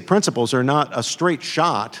basic principles are not a straight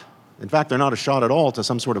shot. In fact, they're not a shot at all to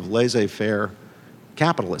some sort of laissez-faire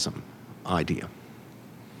capitalism idea.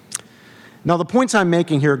 Now, the points I'm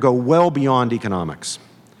making here go well beyond economics.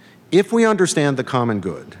 If we understand the common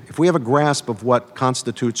good, if we have a grasp of what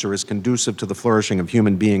constitutes or is conducive to the flourishing of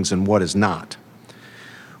human beings and what is not,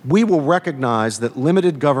 we will recognize that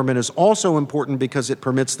limited government is also important because it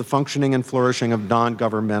permits the functioning and flourishing of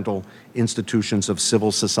non-governmental institutions of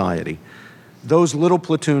civil society. Those little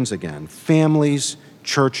platoons again, families,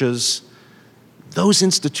 churches, those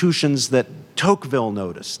institutions that Tocqueville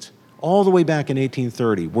noticed all the way back in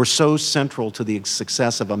 1830 were so central to the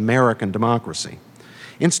success of American democracy.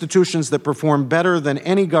 Institutions that perform better than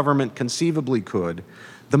any government conceivably could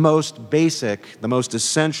the most basic, the most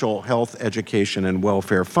essential health, education, and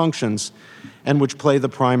welfare functions, and which play the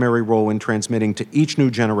primary role in transmitting to each new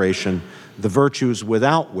generation the virtues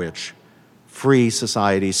without which free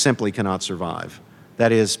societies simply cannot survive.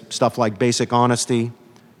 That is, stuff like basic honesty,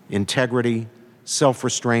 integrity,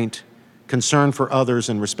 self-restraint, concern for others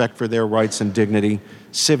and respect for their rights and dignity,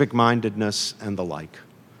 civic-mindedness, and the like.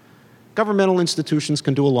 Governmental institutions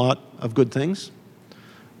can do a lot of good things.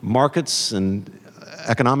 Markets and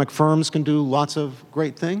economic firms can do lots of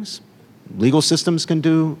great things. Legal systems can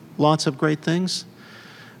do lots of great things.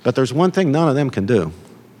 But there's one thing none of them can do: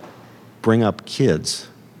 bring up kids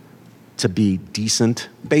to be decent,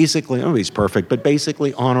 basically, nobody's perfect, but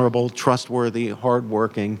basically honorable, trustworthy,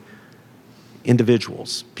 hardworking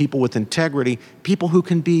individuals, people with integrity, people who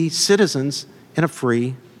can be citizens in a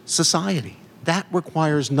free society. That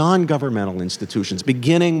requires non-governmental institutions,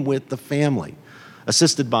 beginning with the family,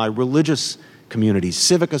 assisted by religious communities,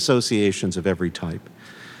 civic associations of every type.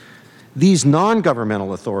 These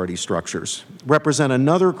non-governmental authority structures represent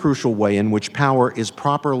another crucial way in which power is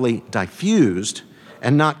properly diffused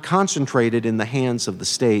and not concentrated in the hands of the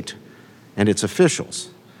state and its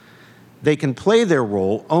officials. They can play their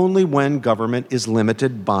role only when government is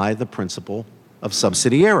limited by the principle of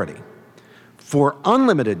subsidiarity. For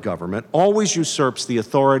unlimited government always usurps the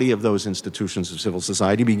authority of those institutions of civil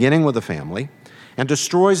society, beginning with the family, and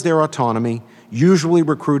destroys their autonomy, usually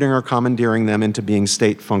recruiting or commandeering them into being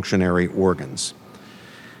state functionary organs.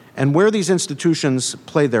 And where these institutions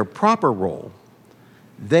play their proper role,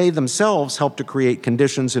 They themselves help to create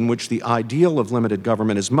conditions in which the ideal of limited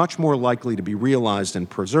government is much more likely to be realized and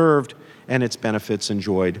preserved, and its benefits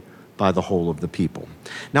enjoyed by the whole of the people.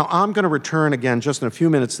 Now, I'm going to return again just in a few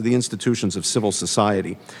minutes to the institutions of civil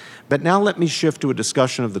society, but now let me shift to a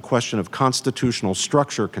discussion of the question of constitutional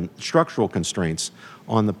structural constraints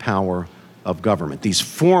on the power of government, these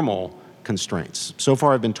formal constraints. So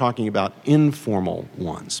far, I've been talking about informal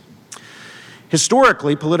ones.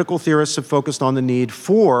 Historically, political theorists have focused on the need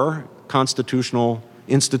for constitutional,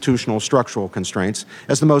 institutional, structural constraints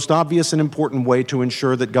as the most obvious and important way to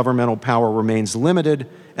ensure that governmental power remains limited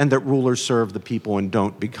and that rulers serve the people and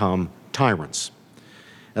don't become tyrants.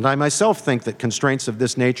 And I myself think that constraints of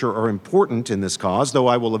this nature are important in this cause, though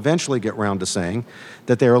I will eventually get round to saying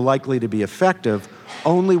that they are likely to be effective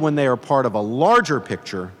only when they are part of a larger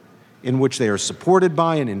picture in which they are supported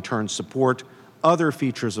by and in turn support other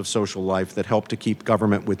features of social life that help to keep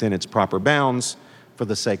government within its proper bounds for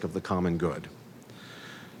the sake of the common good.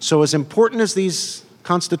 So as important as these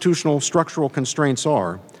constitutional structural constraints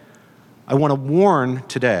are, I want to warn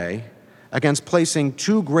today against placing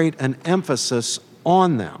too great an emphasis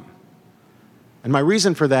on them. And my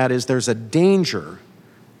reason for that is there's a danger,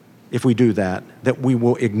 if we do that we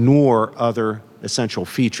will ignore other essential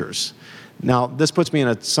features. Now, this puts me in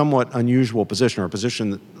a somewhat unusual position, or a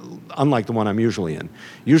position unlike the one I'm usually in.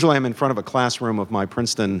 Usually I'm in front of a classroom of my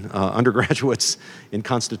Princeton undergraduates in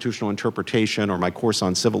constitutional interpretation or my course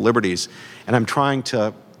on civil liberties, and I'm trying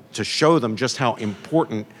to show them just how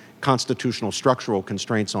important constitutional structural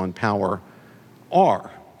constraints on power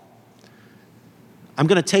are. I'm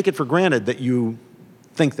going to take it for granted that you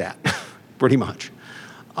think that, pretty much.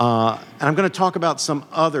 And I'm going to talk about some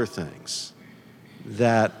other things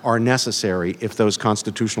that are necessary if those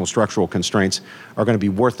constitutional structural constraints are going to be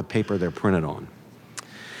worth the paper they're printed on.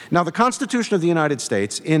 Now, the Constitution of the United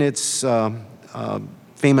States, in its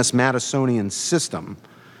famous Madisonian system,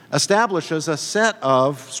 establishes a set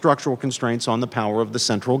of structural constraints on the power of the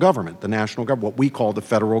central government, the national government, what we call the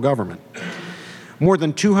federal government. More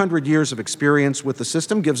than 200 years of experience with the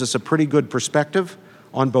system gives us a pretty good perspective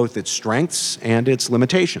on both its strengths and its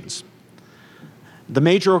limitations. The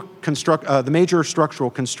major structural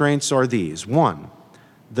constraints are these. One,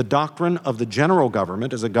 the doctrine of the general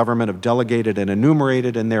government as a government of delegated and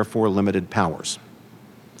enumerated and therefore limited powers.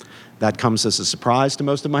 That comes as a surprise to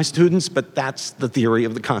most of my students, but that's the theory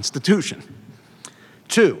of the Constitution.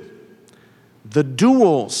 Two, the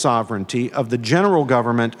dual sovereignty of the general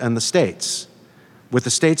government and the states, with the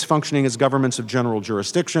states functioning as governments of general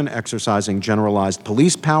jurisdiction, exercising generalized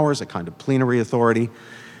police powers, a kind of plenary authority,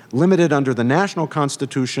 limited under the national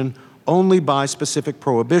Constitution only by specific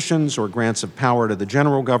prohibitions or grants of power to the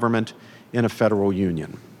general government in a federal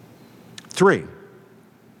union. Three,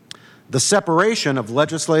 the separation of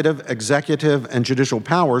legislative, executive, and judicial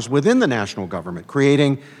powers within the national government,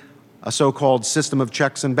 creating a so-called system of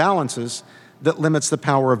checks and balances that limits the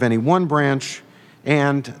power of any one branch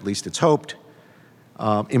and, at least it's hoped,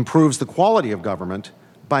 improves the quality of government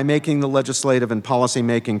by making the legislative and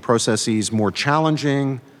policy-making processes more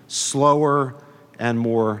challenging, slower, and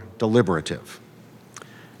more deliberative.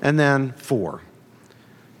 And then four,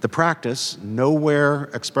 the practice nowhere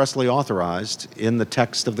expressly authorized in the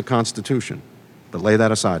text of the Constitution, but lay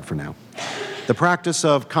that aside for now, the practice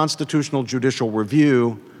of constitutional judicial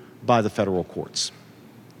review by the federal courts.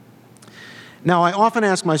 Now, I often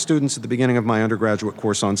ask my students at the beginning of my undergraduate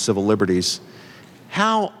course on civil liberties,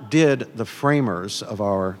 how did the framers of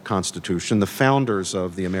our Constitution, the founders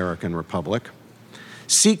of the American Republic,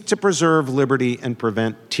 seek to preserve liberty and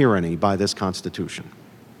prevent tyranny by this Constitution?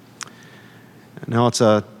 Now, it's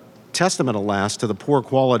a testament, alas, to the poor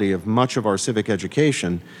quality of much of our civic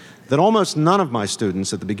education that almost none of my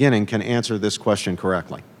students at the beginning can answer this question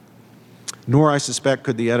correctly. Nor, I suspect,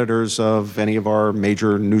 could the editors of any of our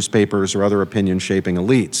major newspapers or other opinion-shaping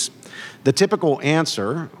elites. The typical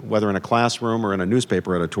answer, whether in a classroom or in a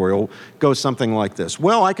newspaper editorial, goes something like this.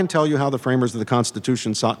 Well, I can tell you how the framers of the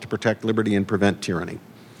Constitution sought to protect liberty and prevent tyranny.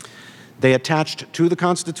 They attached to the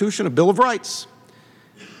Constitution a Bill of Rights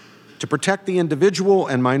to protect the individual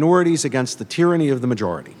and minorities against the tyranny of the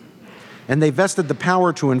majority. And they vested the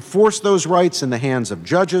power to enforce those rights in the hands of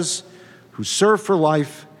judges who serve for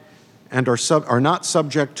life and are not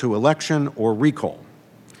subject to election or recall.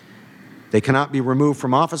 They cannot be removed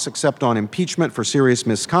from office except on impeachment for serious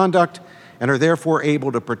misconduct and are therefore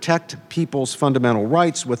able to protect people's fundamental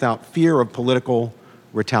rights without fear of political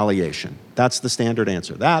retaliation. That's the standard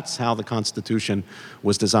answer. That's how the Constitution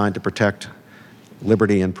was designed to protect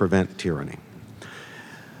liberty and prevent tyranny.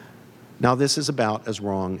 Now, this is about as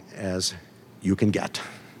wrong as you can get.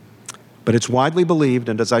 But it's widely believed,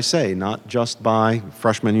 and as I say, not just by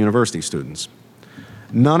freshman university students.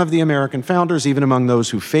 None of the American founders, even among those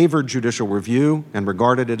who favored judicial review and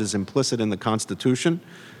regarded it as implicit in the Constitution,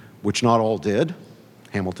 which not all did,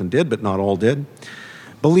 Hamilton did, but not all did,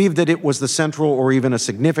 believed that it was the central or even a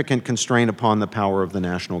significant constraint upon the power of the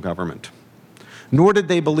national government. Nor did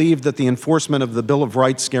they believe that the enforcement of the Bill of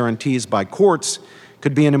Rights guarantees by courts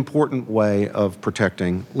could be an important way of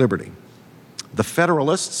protecting liberty. The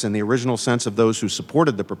Federalists, in the original sense of those who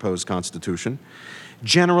supported the proposed Constitution,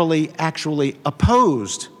 generally actually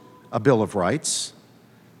opposed a Bill of Rights.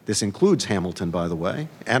 This includes Hamilton, by the way,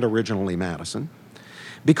 and originally Madison,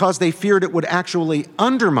 because they feared it would actually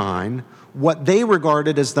undermine what they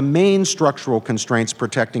regarded as the main structural constraints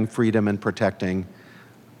protecting freedom and preventing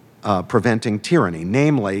tyranny,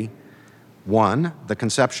 namely, one, the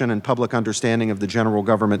conception and public understanding of the general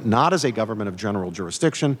government not as a government of general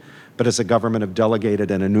jurisdiction, but as a government of delegated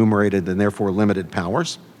and enumerated and therefore limited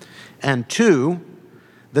powers, and two,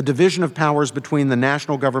 the division of powers between the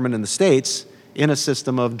national government and the states in a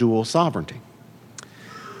system of dual sovereignty.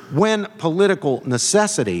 When political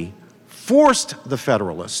necessity forced the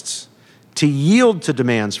Federalists to yield to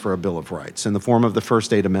demands for a Bill of Rights in the form of the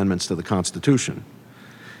first 8 amendments to the Constitution,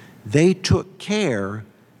 they took care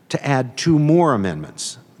to add 2 more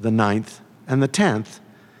amendments, the 9th and the 10th,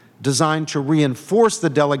 designed to reinforce the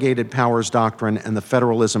delegated powers doctrine and the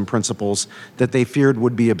federalism principles that they feared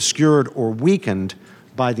would be obscured or weakened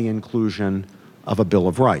by the inclusion of a Bill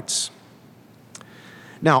of Rights.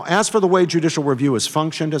 Now, as for the way judicial review has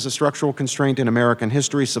functioned as a structural constraint in American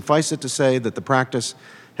history, suffice it to say that the practice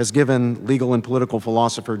has given legal and political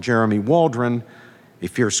philosopher Jeremy Waldron, a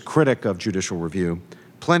fierce critic of judicial review,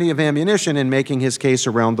 plenty of ammunition in making his case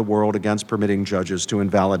around the world against permitting judges to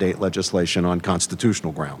invalidate legislation on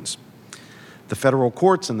constitutional grounds. The federal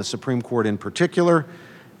courts, and the Supreme Court in particular,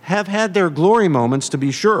 have had their glory moments, to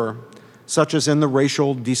be sure, such as in the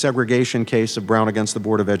racial desegregation case of Brown against the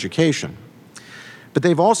Board of Education. But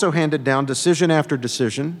they've also handed down decision after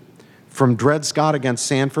decision, from Dred Scott against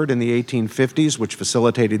Sanford in the 1850s, which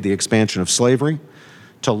facilitated the expansion of slavery,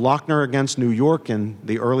 to Lochner against New York in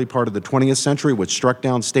the early part of the 20th century, which struck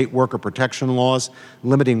down state worker protection laws,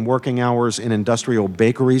 limiting working hours in industrial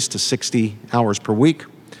bakeries to 60 hours per week,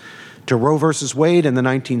 to Roe versus Wade in the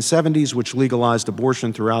 1970s, which legalized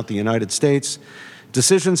abortion throughout the United States,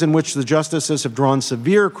 decisions in which the justices have drawn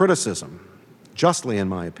severe criticism, justly in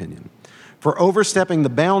my opinion, for overstepping the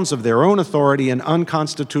bounds of their own authority and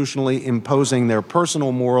unconstitutionally imposing their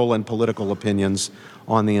personal moral and political opinions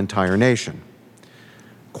on the entire nation.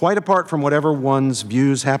 Quite apart from whatever one's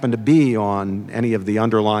views happen to be on any of the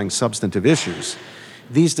underlying substantive issues,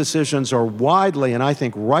 these decisions are widely, and I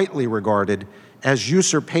think rightly, regarded as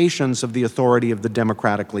usurpations of the authority of the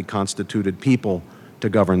democratically constituted people to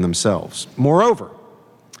govern themselves. Moreover,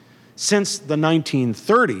 since the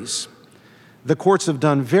 1930s, the courts have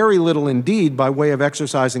done very little indeed by way of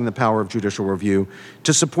exercising the power of judicial review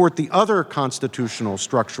to support the other constitutional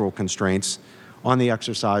structural constraints on the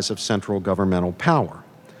exercise of central governmental power.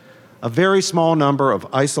 A very small number of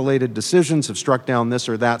isolated decisions have struck down this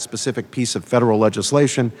or that specific piece of federal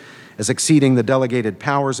legislation as exceeding the delegated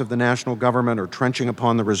powers of the national government or trenching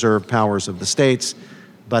upon the reserved powers of the states,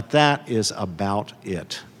 but that is about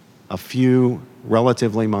it. A few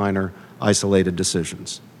relatively minor isolated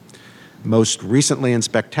decisions. Most recently and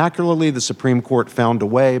spectacularly, the Supreme Court found a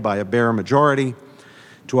way by a bare majority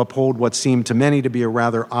to uphold what seemed to many to be a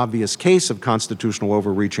rather obvious case of constitutional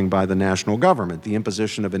overreaching by the national government, the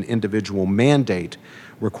imposition of an individual mandate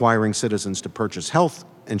requiring citizens to purchase health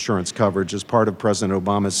insurance coverage as part of President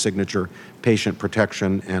Obama's signature Patient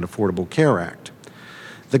Protection and Affordable Care Act.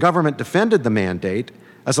 The government defended the mandate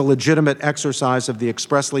as a legitimate exercise of the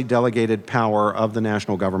expressly delegated power of the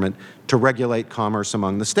national government to regulate commerce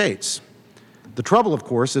among the states. The trouble, of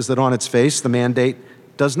course, is that on its face, the mandate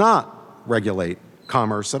does not regulate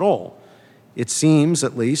commerce at all. It seems,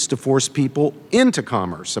 at least, to force people into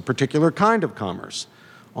commerce, a particular kind of commerce,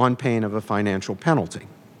 on pain of a financial penalty.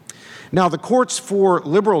 Now, the court's 4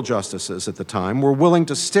 liberal justices at the time were willing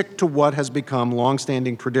to stick to what has become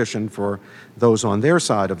longstanding tradition for those on their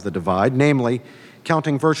side of the divide, namely,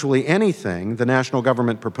 counting virtually anything the national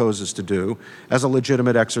government proposes to do as a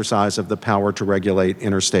legitimate exercise of the power to regulate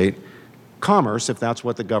interstate commerce, if that's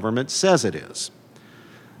what the government says it is.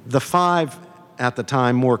 The 5, at the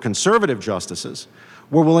time, more conservative justices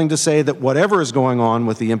were willing to say that whatever is going on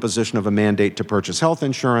with the imposition of a mandate to purchase health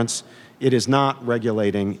insurance, it is not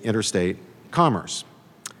regulating interstate commerce.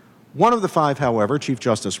 One of the 5, however, Chief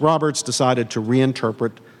Justice Roberts, decided to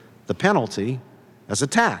reinterpret the penalty as a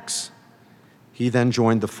tax. He then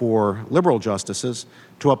joined the 4 liberal justices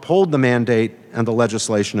to uphold the mandate and the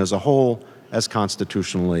legislation as a whole as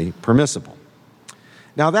constitutionally permissible.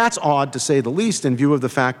 Now, that's odd to say the least in view of the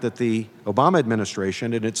fact that the Obama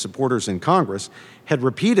administration and its supporters in Congress had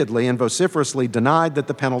repeatedly and vociferously denied that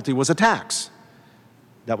the penalty was a tax.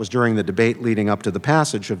 That was during the debate leading up to the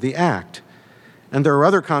passage of the act. And there are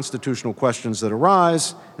other constitutional questions that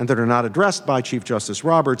arise and that are not addressed by Chief Justice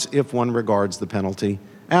Roberts if one regards the penalty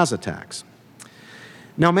as a tax.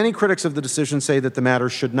 Now, many critics of the decision say that the matter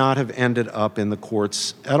should not have ended up in the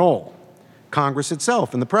courts at all. Congress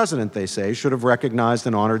itself and the President, they say, should have recognized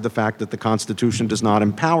and honored the fact that the Constitution does not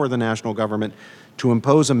empower the national government to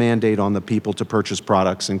impose a mandate on the people to purchase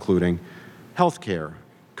products, including health care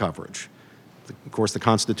coverage. Of course, the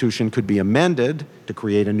Constitution could be amended to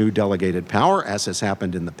create a new delegated power, as has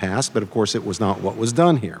happened in the past, but of course it was not what was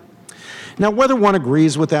done here. Now, whether one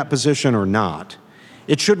agrees with that position or not,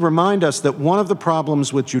 it should remind us that one of the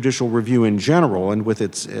problems with judicial review in general and with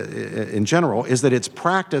its is that its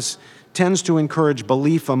practice tends to encourage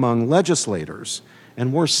belief among legislators,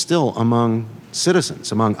 and worse still, among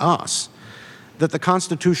citizens, among us, that the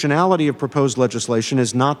constitutionality of proposed legislation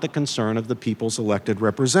is not the concern of the people's elected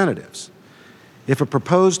representatives. If a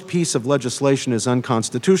proposed piece of legislation is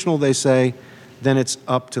unconstitutional, they say, then it's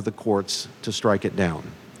up to the courts to strike it down.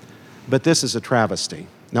 But this is a travesty.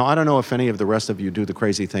 Now, I don't know if any of the rest of you do the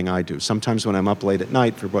crazy thing I do. Sometimes when I'm up late at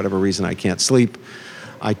night, for whatever reason I can't sleep,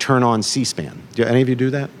 I turn on C-SPAN. Do any of you do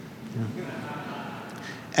that? Yeah.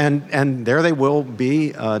 And there they will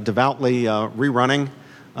be devoutly rerunning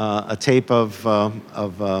a tape of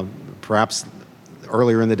perhaps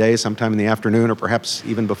earlier in the day, sometime in the afternoon, or perhaps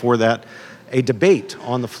even before that, a debate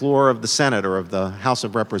on the floor of the Senate or of the House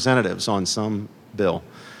of Representatives on some bill.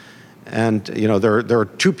 And, you know, there are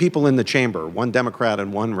two people in the chamber, one Democrat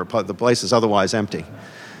and one Republican. The place is otherwise empty.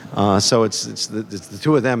 So it's the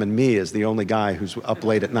two of them and me as the only guy who's up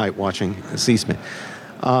late at night watching C-SPAN.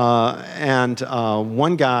 And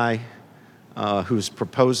one guy who's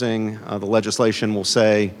proposing the legislation will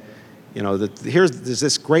say, you know, that there's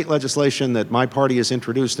this great legislation that my party has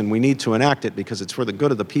introduced and we need to enact it because it's for the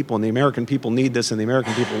good of the people and the American people need this and the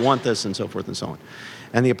American people want this and so forth and so on.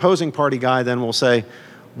 And the opposing party guy then will say,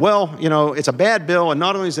 well, you know, it's a bad bill, and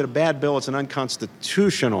not only is it a bad bill, it's an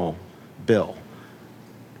unconstitutional bill.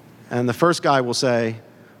 And the first guy will say,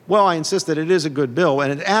 well, I insist that it is a good bill,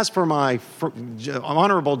 and as for the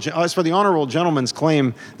honorable gentleman's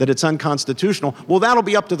claim that it's unconstitutional, well, that'll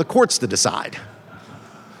be up to the courts to decide.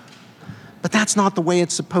 But that's not the way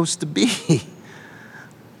it's supposed to be.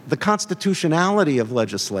 The constitutionality of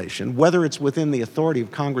legislation, whether it's within the authority of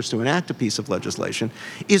Congress to enact a piece of legislation,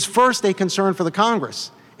 is first a concern for the Congress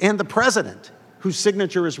and the President, whose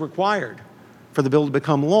signature is required for the bill to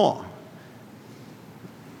become law.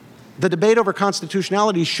 The debate over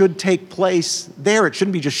constitutionality should take place there. It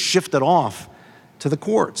shouldn't be just shifted off to the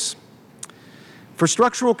courts. For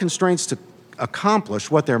structural constraints to accomplish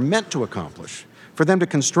what they're meant to accomplish, for them to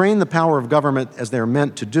constrain the power of government as they're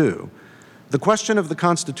meant to do, the question of the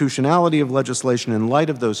constitutionality of legislation in light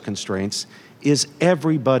of those constraints is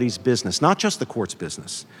everybody's business, not just the court's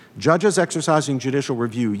business. Judges exercising judicial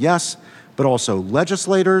review, yes, but also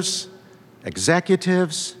legislators,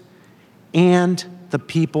 executives, and the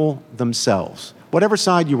people themselves. Whatever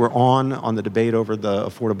side you were on the debate over the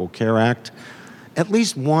Affordable Care Act, at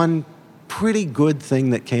least one pretty good thing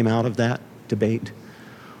that came out of that debate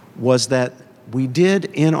was that we did,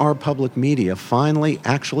 in our public media, finally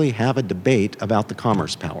actually have a debate about the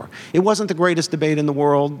commerce power. It wasn't the greatest debate in the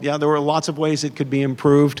world. Yeah, there were lots of ways it could be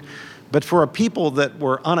improved. But for a people that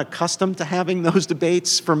were unaccustomed to having those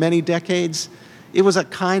debates for many decades, it was a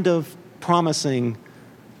kind of promising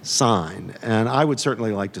sign. And I would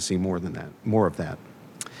certainly like to see more of that.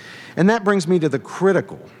 And that brings me to the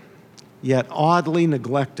critical, yet oddly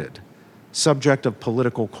neglected, subject of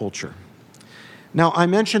political culture. Now, I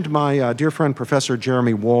mentioned my dear friend, Professor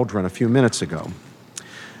Jeremy Waldron, a few minutes ago.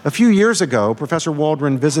 A few years ago, Professor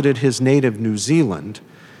Waldron visited his native New Zealand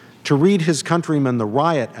to read his countrymen the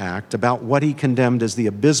Riot Act about what he condemned as the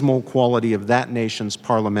abysmal quality of that nation's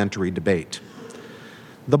parliamentary debate.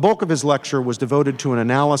 The bulk of his lecture was devoted to an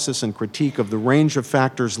analysis and critique of the range of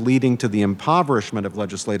factors leading to the impoverishment of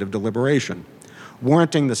legislative deliberation,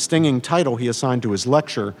 warranting the stinging title he assigned to his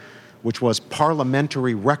lecture, which was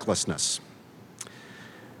Parliamentary Recklessness.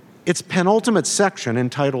 Its penultimate section,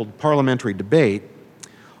 entitled Parliamentary Debate,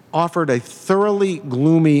 offered a thoroughly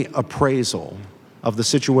gloomy appraisal of the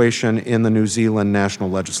situation in the New Zealand National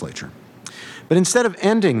Legislature. But instead of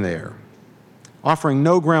ending there, offering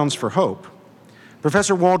no grounds for hope,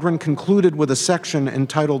 Professor Waldron concluded with a section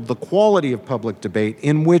entitled The Quality of Public Debate,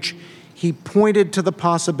 in which he pointed to the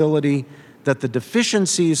possibility that the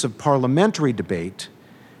deficiencies of parliamentary debate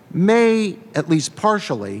may, at least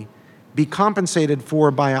partially, be compensated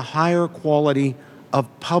for by a higher quality of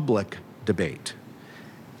public debate.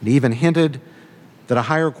 It even hinted that a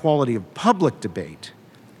higher quality of public debate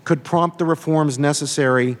could prompt the reforms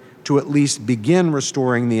necessary to at least begin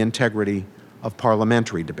restoring the integrity of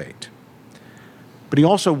parliamentary debate. But he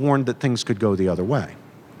also warned that things could go the other way.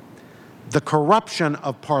 The corruption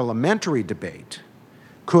of parliamentary debate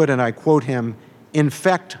could, and I quote him,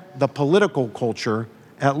 infect the political culture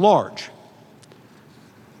at large,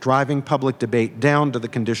 driving public debate down to the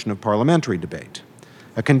condition of parliamentary debate,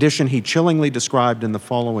 a condition he chillingly described in the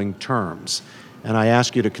following terms, and I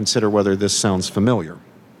ask you to consider whether this sounds familiar.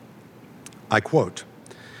 I quote,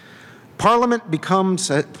 Parliament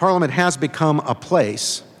has become a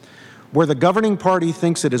place where the governing party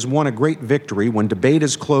thinks it has won a great victory when debate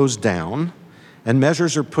is closed down and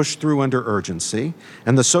measures are pushed through under urgency,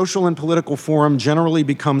 and the social and political forum generally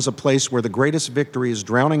becomes a place where the greatest victory is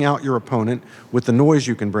drowning out your opponent with the noise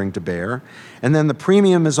you can bring to bear, and then the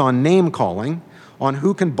premium is on name-calling, on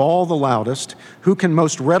who can bawl the loudest, who can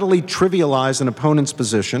most readily trivialize an opponent's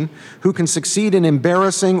position, who can succeed in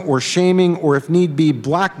embarrassing or shaming or, if need be,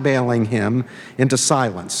 blackmailing him into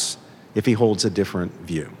silence if he holds a different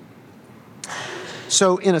view.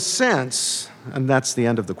 So in a sense, and that's the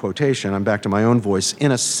end of the quotation, I'm back to my own voice,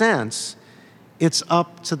 in a sense, it's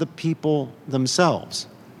up to the people themselves,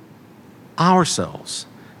 ourselves,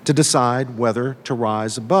 to decide whether to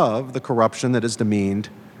rise above the corruption that has demeaned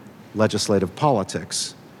legislative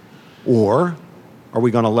politics, or are we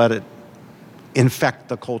going to let it infect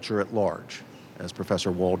the culture at large, as Professor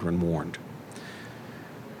Waldron warned?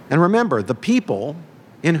 And remember, the people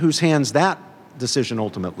in whose hands that decision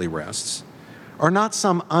ultimately rests are not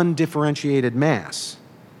some undifferentiated mass.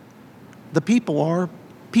 The people are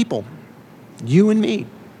people, you and me,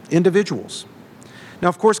 individuals. Now,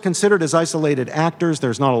 of course, considered as isolated actors,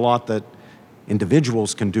 there's not a lot that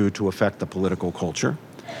individuals can do to affect the political culture.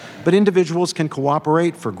 But individuals can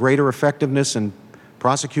cooperate for greater effectiveness in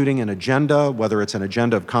prosecuting an agenda, whether it's an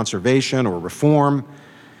agenda of conservation or reform,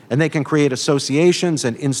 and they can create associations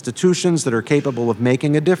and institutions that are capable of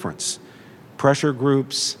making a difference. Pressure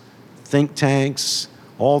groups, think tanks,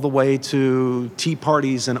 all the way to tea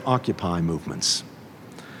parties and Occupy movements.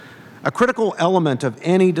 A critical element of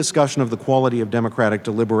any discussion of the quality of democratic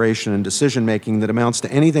deliberation and decision-making that amounts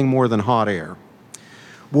to anything more than hot air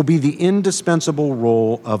will be the indispensable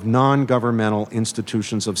role of non-governmental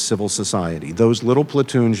institutions of civil society, those little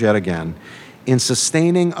platoons yet again, in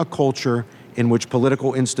sustaining a culture in which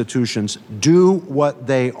political institutions do what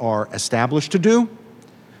they are established to do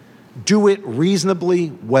it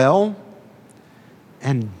reasonably well,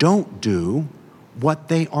 and don't do what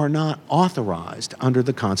they are not authorized under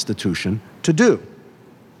the Constitution to do.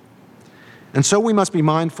 And so we must be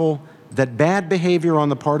mindful that bad behavior on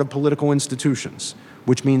the part of political institutions,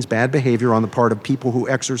 which means bad behavior on the part of people who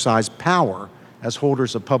exercise power as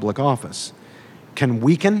holders of public office, can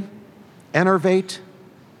weaken, enervate,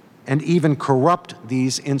 and even corrupt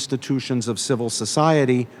these institutions of civil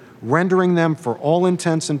society, rendering them, for all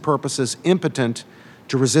intents and purposes, impotent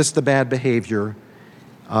to resist the bad behavior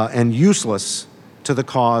and useless to the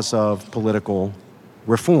cause of political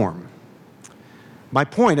reform. My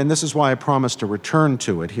point, and this is why I promised to return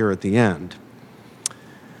to it here at the end,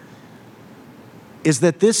 is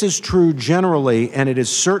that this is true generally, and it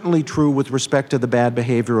is certainly true with respect to the bad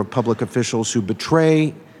behavior of public officials who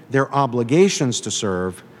betray their obligations to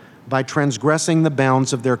serve by transgressing the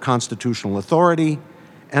bounds of their constitutional authority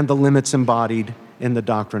and the limits embodied in the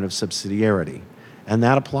doctrine of subsidiarity. And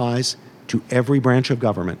that applies to every branch of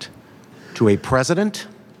government, to a president,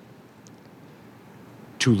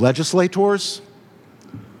 to legislators,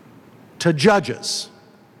 to judges.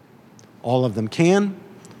 All of them can,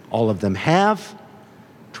 all of them have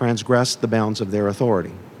transgressed the bounds of their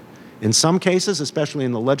authority. In some cases, especially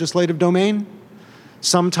in the legislative domain,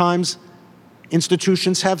 sometimes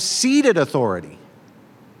institutions have ceded authority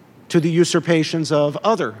to the usurpations of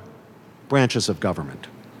other branches of government.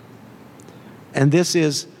 And this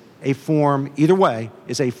is a form, either way,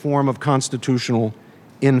 is a form of constitutional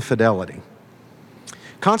infidelity.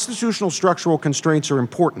 Constitutional structural constraints are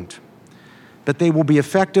important, but they will be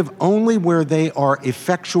effective only where they are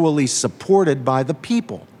effectually supported by the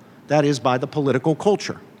people, that is, by the political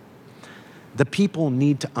culture. The people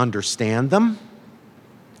need to understand them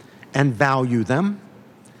and value them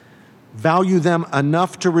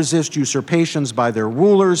enough to resist usurpations by their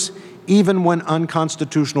rulers, even when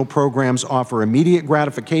unconstitutional programs offer immediate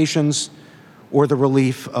gratifications or the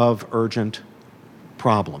relief of urgent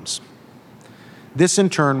problems. This, in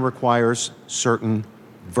turn, requires certain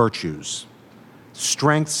virtues.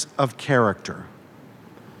 strengths of character,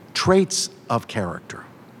 traits of character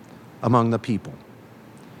among the people.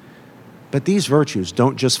 But these virtues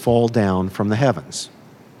don't just fall down from the heavens.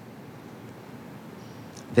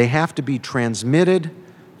 They have to be transmitted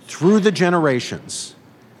through the generations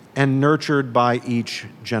and nurtured by each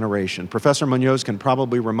generation. Professor Munoz can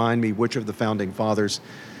probably remind me which of the founding fathers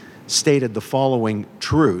stated the following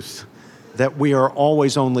truth, that we are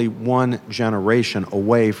always only one generation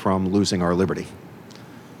away from losing our liberty.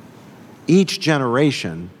 Each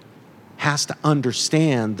generation has to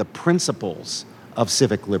understand the principles of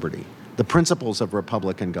civic liberty, the principles of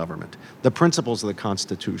Republican government, the principles of the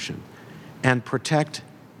Constitution, and protect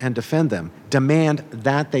and defend them. Demand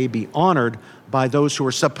that they be honored by those who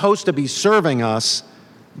are supposed to be serving us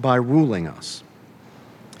by ruling us.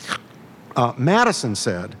 Madison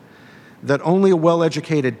said that only a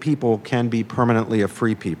well-educated people can be permanently a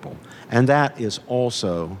free people, and that is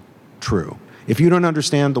also true. If you don't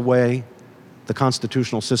understand the way the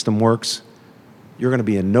constitutional system works, you're going to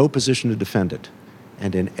be in no position to defend it.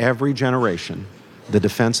 And in every generation, the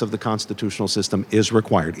defense of the constitutional system is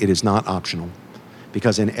required. It is not optional.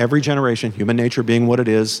 Because in every generation, human nature being what it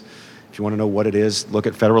is, if you want to know what it is, look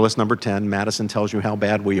at Federalist number 10. Madison tells you how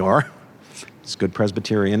bad we are. He's a good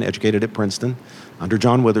Presbyterian, educated at Princeton, under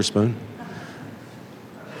John Witherspoon.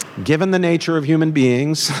 Given the nature of human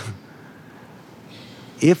beings,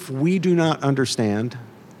 if we do not understand,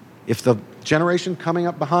 if the generation coming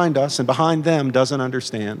up behind us and behind them doesn't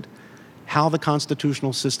understand how the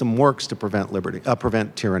constitutional system works to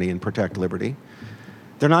prevent tyranny and protect liberty,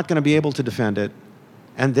 they're not going to be able to defend it,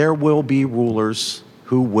 and there will be rulers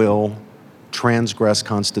who will transgress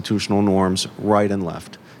constitutional norms right and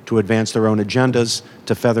left to advance their own agendas,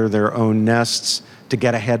 to feather their own nests, to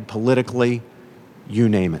get ahead politically, you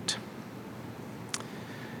name it.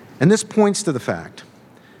 And this points to the fact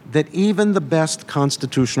that even the best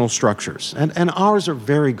constitutional structures, and ours are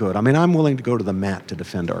very good. I mean, I'm willing to go to the mat to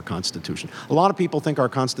defend our Constitution. A lot of people think our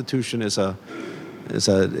Constitution is an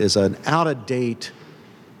out-of-date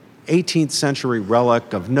 18th century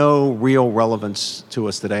relic of no real relevance to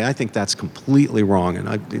us today. I think that's completely wrong, and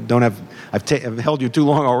I've held you too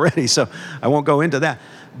long already, so I won't go into that.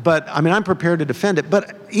 But I mean, I'm prepared to defend it.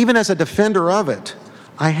 But even as a defender of it,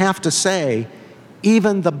 I have to say,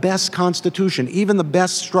 even the best Constitution, even the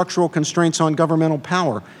best structural constraints on governmental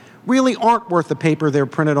power really aren't worth the paper they're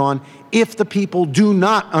printed on if the people do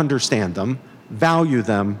not understand them, value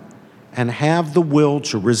them, and have the will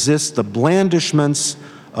to resist the blandishments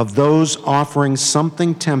of those offering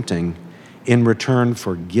something tempting in return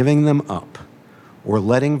for giving them up or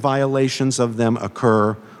letting violations of them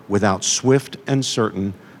occur without swift and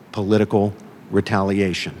certain political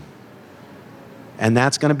retaliation. And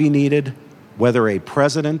that's going to be needed whether a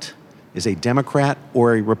president is a Democrat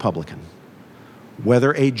or a Republican,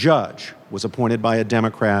 whether a judge was appointed by a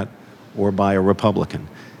Democrat or by a Republican.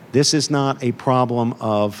 This is not a problem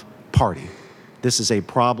of party. This is a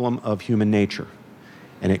problem of human nature.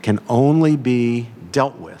 And it can only be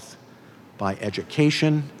dealt with by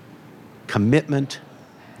education, commitment,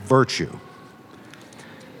 virtue.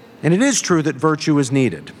 And it is true that virtue is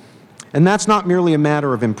needed. And that's not merely a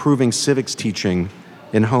matter of improving civics teaching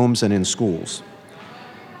in homes and in schools.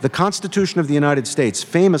 The Constitution of the United States,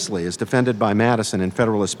 famously, as defended by Madison in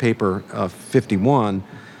Federalist Paper 51,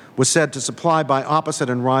 was said to supply by opposite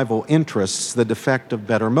and rival interests the defect of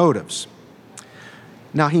better motives.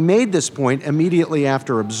 Now, he made this point immediately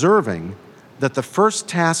after observing that the first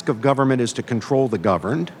task of government is to control the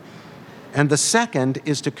governed, and the second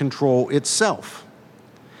is to control itself.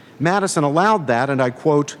 Madison allowed that, and I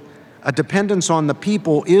quote, "A dependence on the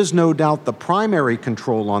people is no doubt the primary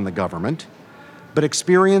control on the government, but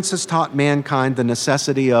experience has taught mankind the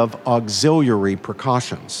necessity of auxiliary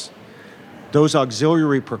precautions. Those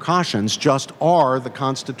auxiliary precautions just are the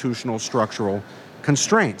constitutional structural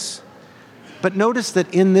constraints." But notice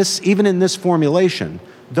that even in this formulation,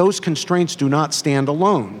 those constraints do not stand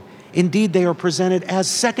alone. Indeed, they are presented as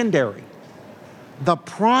secondary. The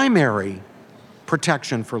primary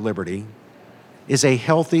protection for liberty is a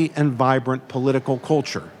healthy and vibrant political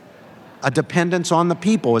culture, a dependence on the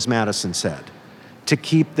people, as Madison said, to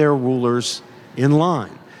keep their rulers in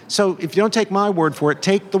line. So if you don't take my word for it,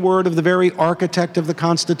 take the word of the very architect of the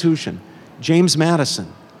Constitution, James Madison.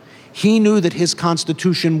 He knew that his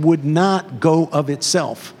Constitution would not go of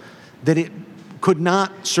itself, that it could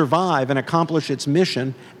not survive and accomplish its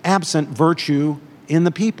mission absent virtue in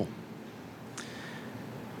the people.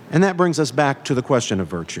 And that brings us back to the question of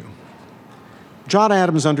virtue. John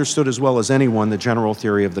Adams understood as well as anyone the general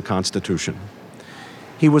theory of the Constitution.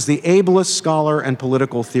 He was the ablest scholar and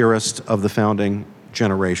political theorist of the founding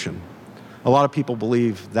generation. A lot of people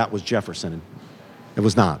believe that was Jefferson. It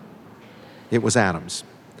was not. It was Adams.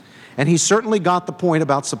 And he certainly got the point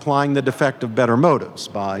about supplying the defect of better motives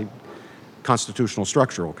by constitutional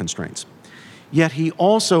structural constraints. Yet he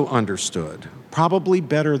also understood, probably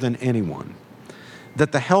better than anyone,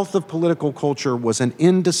 that the health of political culture was an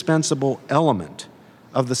indispensable element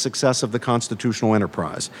of the success of the constitutional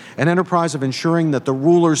enterprise, an enterprise of ensuring that the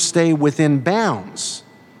rulers stay within bounds,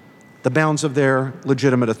 the bounds of their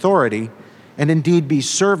legitimate authority, and indeed be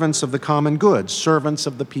servants of the common good, servants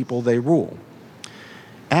of the people they rule.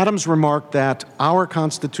 Adams remarked that our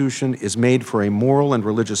Constitution is made for a moral and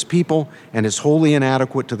religious people and is wholly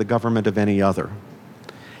inadequate to the government of any other.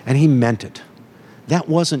 And he meant it. That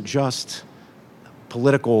wasn't just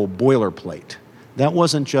political boilerplate. That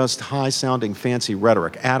wasn't just high-sounding fancy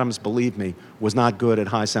rhetoric. Adams, believe me, was not good at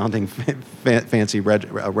high-sounding fancy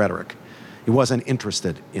rhetoric. He wasn't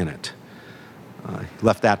interested in it. He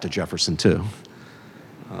left that to Jefferson, too.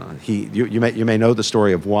 You may know the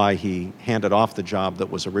story of why he handed off the job that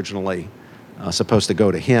was originally supposed to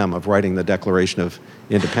go to him of writing the Declaration of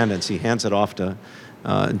Independence. He hands it off to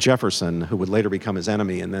Jefferson, who would later become his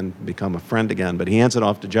enemy and then become a friend again. But he hands it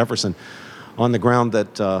off to Jefferson on the ground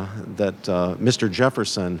that Mr.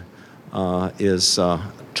 Jefferson is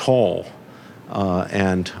tall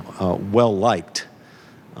and well-liked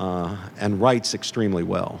and writes extremely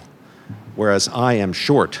well, whereas I am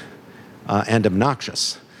short and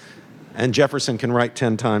obnoxious. And Jefferson can write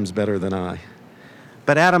 10 times better than I.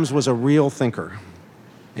 But Adams was a real thinker,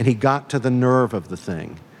 and he got to the nerve of the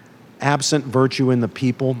thing. Absent virtue in the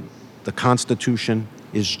people, the Constitution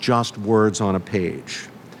is just words on a page.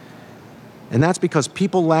 And that's because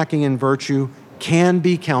people lacking in virtue can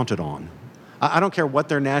be counted on. I don't care what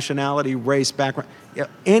their nationality, race, background,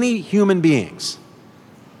 any human beings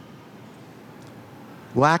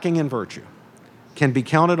lacking in virtue can be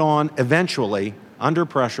counted on eventually, under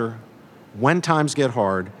pressure, when times get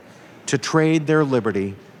hard, to trade their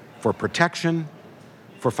liberty for protection,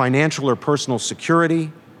 for financial or personal security,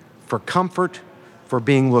 for comfort, for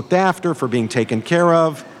being looked after, for being taken care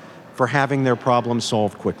of, for having their problems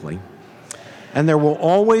solved quickly. And there will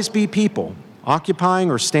always be people occupying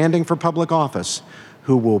or standing for public office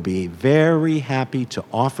who will be very happy to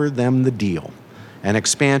offer them the deal, an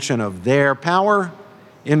expansion of their power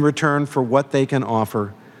in return for what they can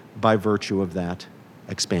offer by virtue of that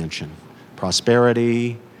expansion.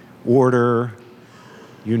 Prosperity, order,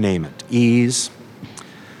 you name it, ease.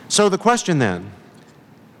 So the question then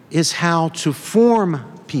is how to form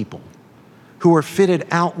people who are fitted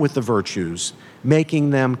out with the virtues, making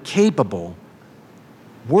them capable,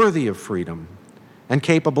 worthy of freedom, and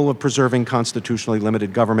capable of preserving constitutionally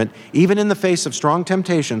limited government, even in the face of strong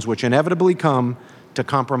temptations which inevitably come to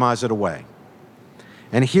compromise it away.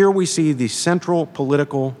 And here we see the central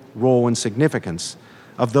political role and significance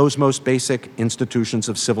of those most basic institutions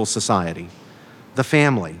of civil society: the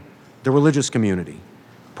family, the religious community,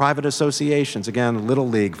 private associations, again, Little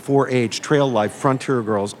League, 4-H, Trail Life, Frontier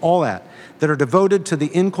Girls, all that are devoted to the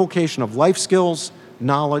inculcation of life skills,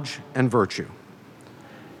 knowledge, and virtue.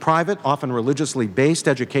 Private, often religiously based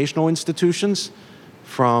educational institutions,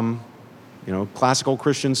 from classical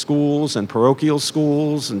Christian schools and parochial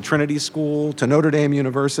schools and Trinity School to Notre Dame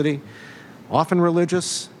University, often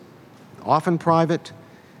religious, often private.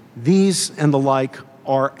 These and the like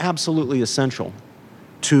are absolutely essential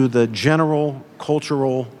to the general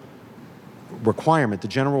cultural requirement, the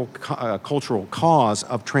general cultural cause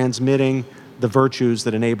of transmitting the virtues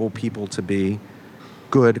that enable people to be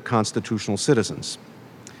good constitutional citizens.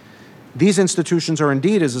 These institutions are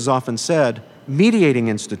indeed, as is often said, mediating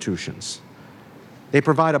institutions. They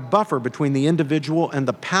provide a buffer between the individual and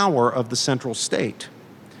the power of the central state.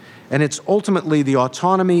 And it's ultimately the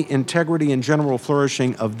autonomy, integrity, and general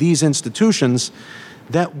flourishing of these institutions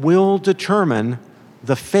that will determine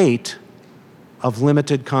the fate of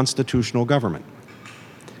limited constitutional government.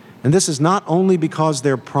 And this is not only because of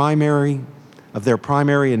their primary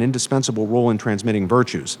and indispensable role in transmitting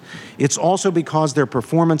virtues. It's also because their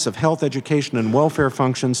performance of health, education, and welfare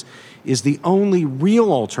functions is the only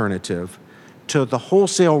real alternative to the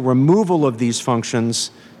wholesale removal of these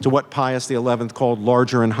functions to what Pius XI called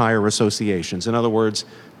larger and higher associations, in other words,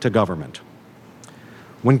 to government.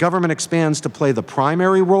 When government expands to play the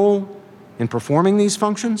primary role in performing these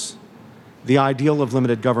functions, the ideal of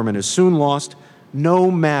limited government is soon lost, no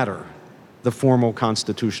matter the formal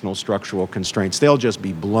constitutional structural constraints. They'll just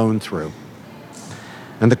be blown through.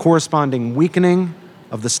 And the corresponding weakening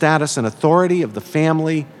of the status and authority of the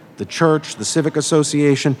family, the church, the civic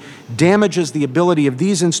association, damages the ability of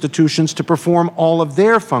these institutions to perform all of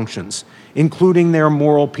their functions, including their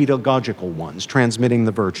moral pedagogical ones, transmitting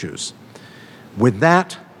the virtues. With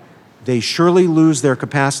that, they surely lose their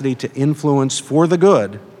capacity to influence for the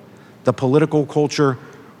good the political culture,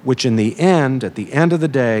 which at the end of the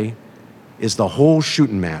day, is the whole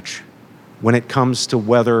shooting match when it comes to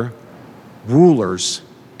whether rulers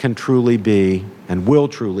can truly be and will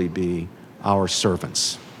truly be our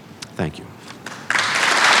servants. Thank you.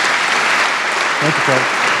 Thank you, Fred.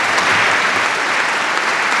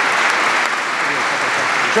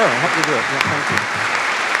 Sure, I'll help you do it. Yeah, thank you.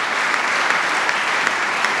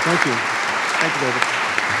 Thank you. Thank you, David.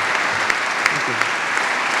 Thank you.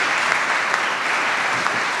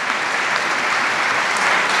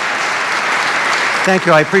 Thank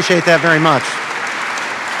you. I appreciate that very much.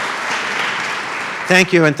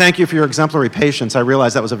 Thank you, and thank you for your exemplary patience. I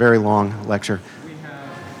realize that was a very long lecture. We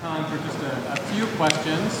have time for just a few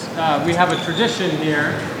questions. We have a tradition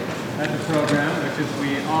here at the program, which is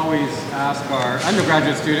we always ask our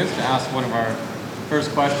undergraduate students to ask one of our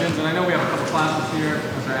first questions. And I know we have a couple classes here,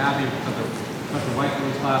 Professor Abbey, Professor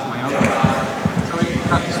Whiteley's class, my own class. So we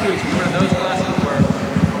have the students from one of those classes or...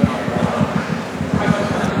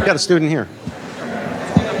 We got a student here.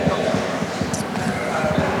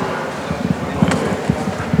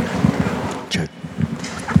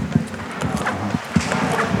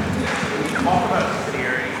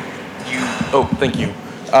 Oh, thank you.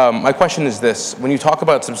 My question is this. When you talk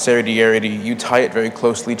about subsidiarity, you tie it very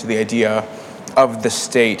closely to the idea of the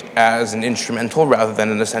state as an instrumental rather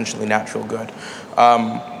than an essentially natural good.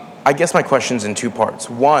 I guess my question's in two parts.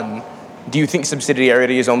 One, do you think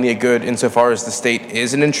subsidiarity is only a good insofar as the state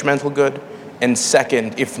is an instrumental good? And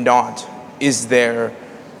second, if not, is there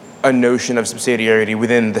a notion of subsidiarity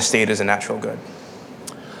within the state as a natural good?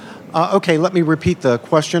 Okay, let me repeat the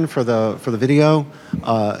question for the video.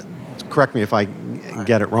 Correct me if I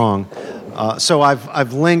get it wrong. So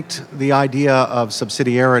I've linked the idea of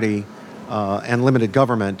subsidiarity and limited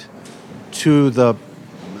government to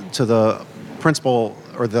the principle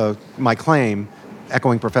or my claim,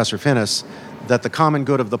 echoing Professor Finnis, that the common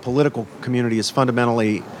good of the political community is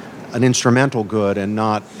fundamentally an instrumental good and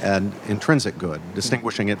not an intrinsic good,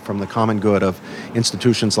 distinguishing it from the common good of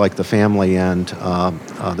institutions like the family and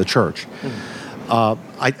the church.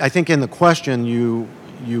 I think in the question you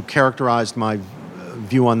characterized my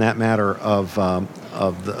view on that matter of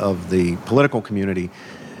the political community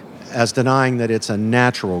as denying that it's a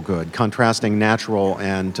natural good, contrasting natural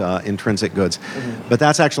and intrinsic goods. But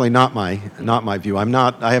that's actually not my view.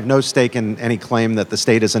 I have no stake in any claim that the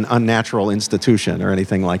state is an unnatural institution or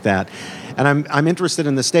anything like that. And I'm interested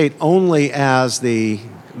in the state only as the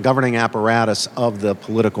governing apparatus of the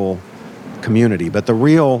political community. But the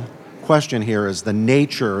real question here is the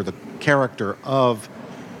nature, the character of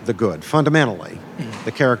the good, fundamentally,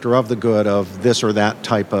 the character of the good of this or that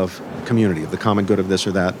type of community, of the common good of this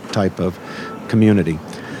or that type of community.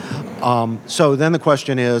 So then the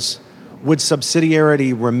question is, would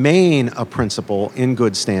subsidiarity remain a principle in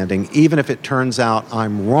good standing, even if it turns out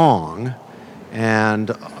I'm wrong, and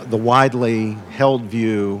the widely held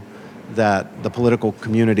view that the political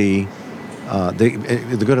community,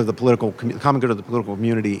 the good of the common good of the political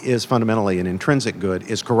community is fundamentally an intrinsic good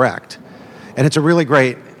is correct? And it's a really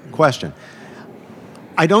great question.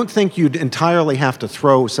 I don't think you'd entirely have to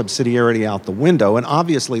throw subsidiarity out the window, and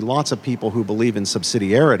obviously lots of people who believe in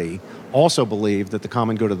subsidiarity also believe that the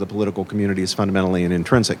common good of the political community is fundamentally an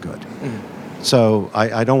intrinsic good. So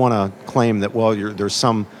I don't want to claim that, well, there's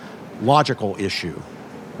some logical issue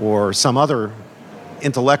or some other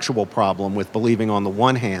intellectual problem with believing on the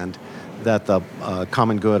one hand that the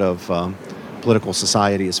common good of political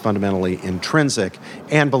society is fundamentally intrinsic,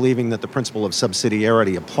 and believing that the principle of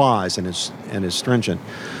subsidiarity applies and is stringent.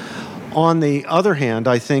 On the other hand,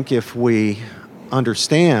 I think if we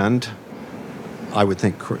understand, I would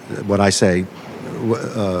think what I say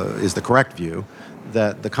is the correct view,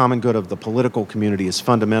 that the common good of the political community is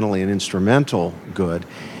fundamentally an instrumental good,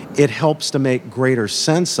 it helps to make greater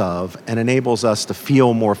sense of and enables us to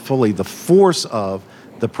feel more fully the force of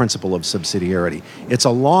the principle of subsidiarity. It's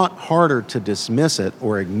a lot harder to dismiss it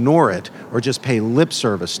or ignore it or just pay lip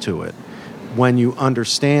service to it when you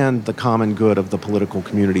understand the common good of the political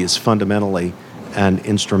community is fundamentally an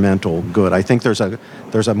instrumental good. I think there's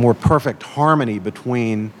a more perfect harmony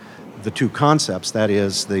between the two concepts, that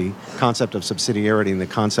is the concept of subsidiarity and the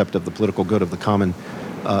concept of the political good of the common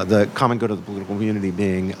good of the political community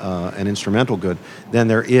being an instrumental good, than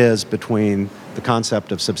there is between the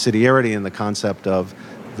concept of subsidiarity and the concept of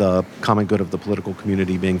the common good of the political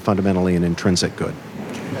community being fundamentally an intrinsic good.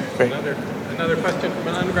 Great. Another question from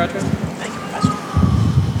an undergraduate? Thank you, Professor.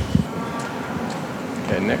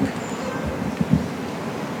 Okay, Nick.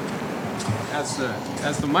 As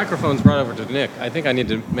the microphone's brought over to Nick, I think I need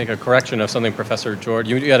to make a correction of something, Professor George.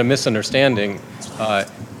 You had a misunderstanding.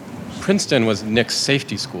 Princeton was Nick's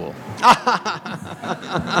safety school.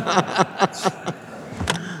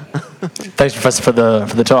 Thanks, Professor, for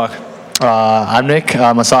the talk. I'm Nick.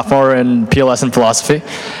 I'm a sophomore in PLS and philosophy,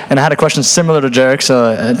 and I had a question similar to Jarek's,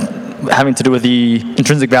 having to do with the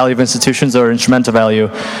intrinsic value of institutions or instrumental value.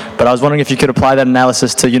 But I was wondering if you could apply that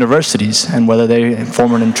analysis to universities and whether they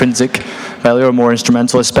form an intrinsic value or more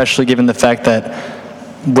instrumental, especially given the fact that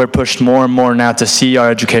we're pushed more and more now to see our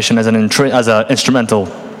education as an instrumental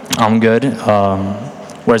good,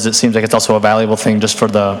 whereas it seems like it's also a valuable thing just for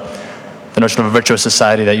the notion of a virtuous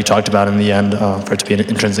society that you talked about in the end, for it to be an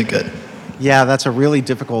intrinsic good. Yeah, that's a really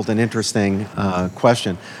difficult and interesting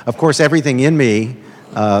question. Of course, everything in me,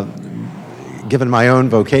 given my own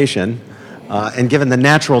vocation, and given the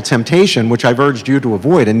natural temptation, which I've urged you to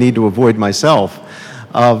avoid and need to avoid myself,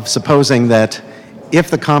 of supposing that if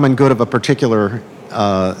the common good of a particular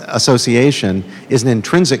association is an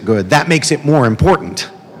intrinsic good, that makes it more important.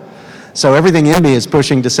 So everything in me is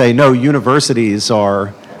pushing to say, no, universities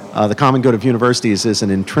are, the common good of universities is an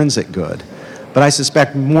intrinsic good. But I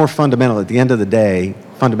suspect more fundamental, at the end of the day,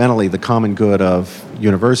 fundamentally the common good of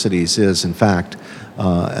universities is, in fact,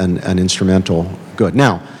 an instrumental good.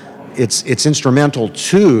 Now, it's instrumental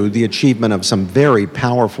to the achievement of some very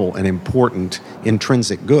powerful and important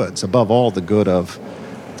intrinsic goods, above all the good of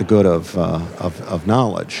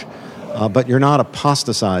knowledge. But you're not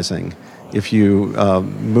apostatizing if you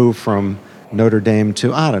move from Notre Dame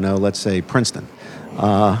to, I don't know, let's say Princeton,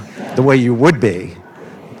 the way you would be,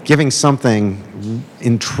 giving something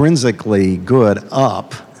intrinsically good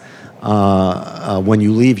up when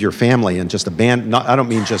you leave your family and just abandon. I don't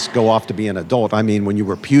mean just go off to be an adult. I mean when you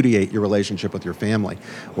repudiate your relationship with your family,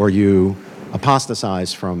 or you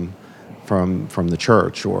apostatize from the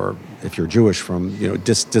church, or if you're Jewish, from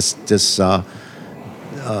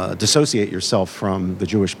dissociate yourself from the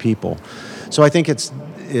Jewish people. So I think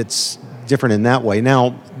it's different in that way.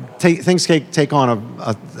 Now, things take on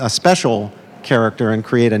a special character and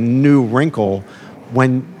create a new wrinkle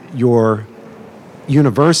when your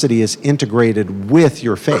university is integrated with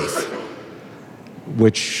your faith,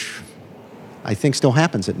 which I think still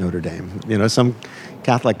happens at Notre Dame. You know, some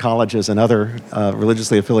Catholic colleges and other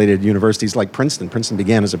religiously affiliated universities like Princeton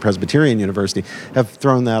began as a Presbyterian university, have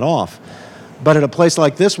thrown that off. But at a place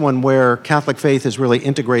like this one, where Catholic faith is really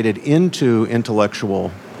integrated into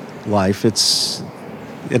intellectual life,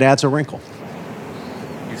 it adds a wrinkle.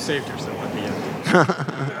 You saved yourself at the end.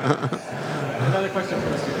 Another question for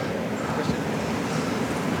us.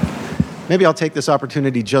 Maybe I'll take this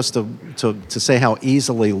opportunity just to say how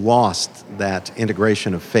easily lost that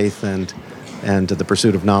integration of faith and the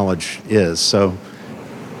pursuit of knowledge is. So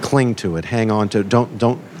cling to it, hang on to it.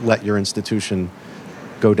 Don't let your institution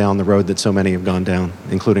go down the road that so many have gone down,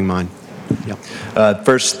 including mine. Yeah.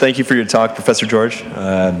 First, thank you for your talk, Professor George.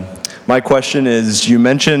 My question is, you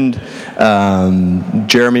mentioned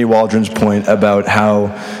Jeremy Waldron's point about how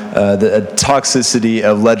the toxicity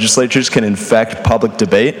of legislatures can infect public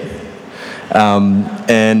debate,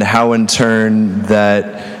 and how in turn that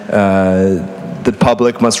the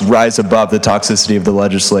public must rise above the toxicity of the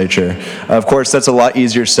legislature. Of course, that's a lot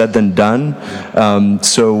easier said than done.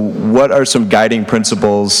 So what are some guiding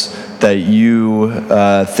principles that you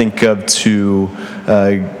think of to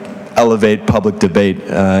elevate public debate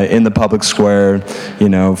in the public square,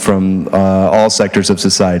 from all sectors of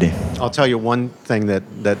society? I'll tell you one thing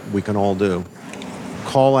that we can all do.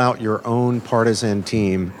 Call out your own partisan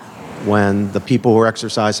team when the people who are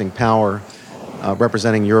exercising power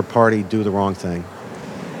representing your party do the wrong thing.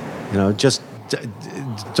 Just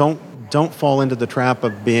don't fall into the trap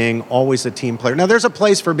of being always a team player. Now, there's a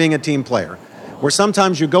place for being a team player, where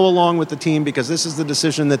sometimes you go along with the team because this is the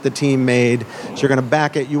decision that the team made, so you're going to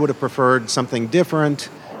back it. You would have preferred something different,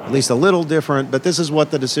 at least a little different, but this is what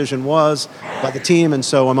the decision was by the team, and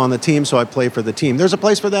so I'm on the team, so I play for the team. There's a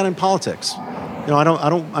place for that in politics.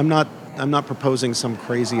 I'm not proposing some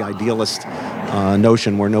crazy idealist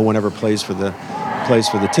notion where no one ever plays for the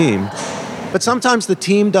team. But sometimes the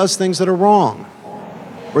team does things that are wrong,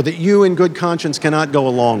 or that you in good conscience cannot go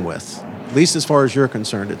along with. At least as far as you're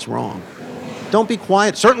concerned, it's wrong. Don't be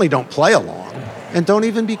quiet. Certainly don't play along, and don't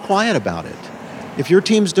even be quiet about it. If your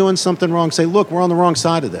team's doing something wrong, say, look, we're on the wrong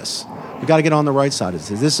side of this. We've got to get on the right side of this.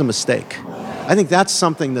 This is a mistake. I think that's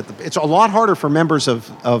something that it's a lot harder for members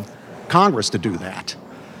of Congress to do that.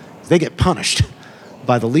 They get punished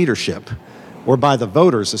by the leadership or by the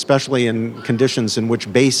voters, especially in conditions in which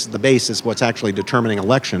the base is what's actually determining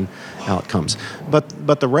election outcomes.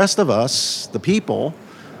 But the rest of us, the people,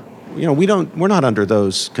 we're not under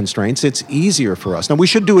those constraints. It's easier for us. Now, we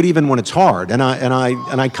should do it even when it's hard, and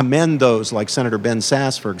I commend those like Senator Ben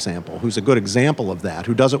Sasse, for example, who's a good example of that,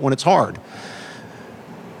 who does it when it's hard.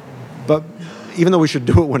 But even though we should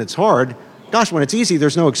do it when it's hard, gosh, when it's easy,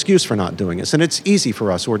 there's no excuse for not doing this, and it's easy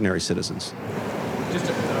for us ordinary citizens. Just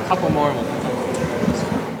a couple more.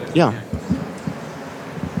 Yeah.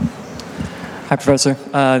 Hi, Professor.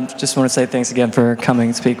 Just want to say thanks again for coming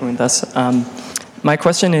and speaking with us. My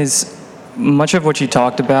question is, much of what you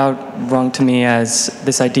talked about rung to me as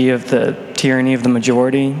this idea of the tyranny of the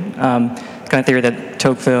majority, kind of theory that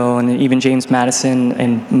Tocqueville and even James Madison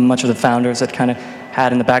and much of the founders had kind of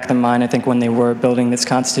had in the back of their mind, I think, when they were building this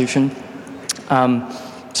Constitution.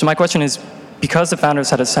 So my question is, because the founders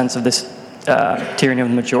had a sense of this tyranny of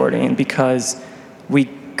the majority, and because we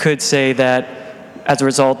could say that as a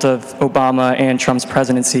result of Obama and Trump's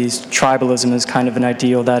presidencies, tribalism is kind of an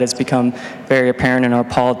ideal that has become very apparent in our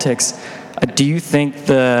politics. Do you think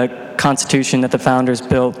the Constitution that the founders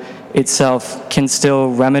built itself can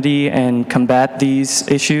still remedy and combat these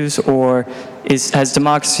issues, or has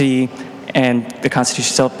democracy and the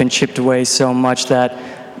Constitution itself been chipped away so much that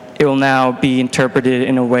it will now be interpreted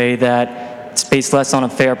in a way that it's based less on a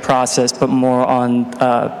fair process, but more on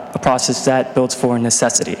a process that builds for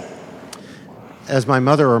necessity? As my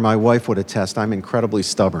mother or my wife would attest, I'm incredibly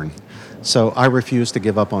stubborn. So I refuse to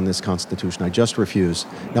give up on this Constitution. I just refuse.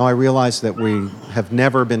 Now I realize that we have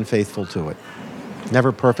never been faithful to it.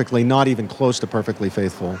 Never perfectly, not even close to perfectly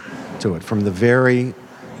faithful to it. From the very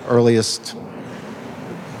earliest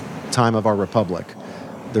time of our republic,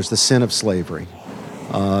 there's the sin of slavery,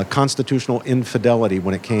 constitutional infidelity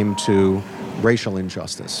when it came to racial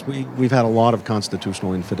injustice. We've had a lot of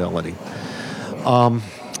constitutional infidelity.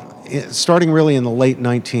 Starting really in the late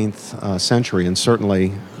 19th century, and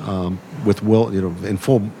certainly with in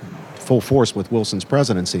full force with Wilson's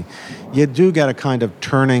presidency, you do get a kind of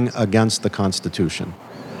turning against the Constitution,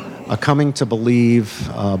 a coming to believe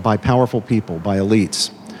by powerful people, by elites,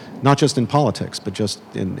 not just in politics, but just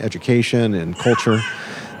in education and culture,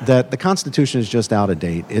 that the Constitution is just out of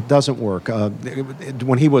date. It doesn't work.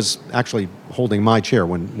 When he was actually holding my chair,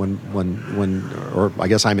 or I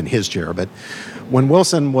guess I'm in his chair, but when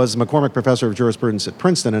Wilson was McCormick Professor of Jurisprudence at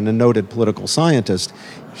Princeton and a noted political scientist,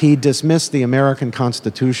 he dismissed the American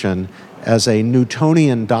Constitution as a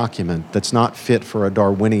Newtonian document that's not fit for a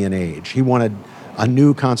Darwinian age. He wanted a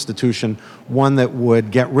new Constitution, one that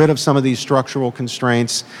would get rid of some of these structural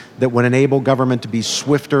constraints, that would enable government to be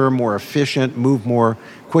swifter, more efficient, move more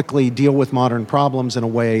quickly, deal with modern problems in a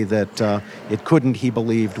way that it couldn't, he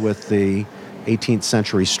believed, with the 18th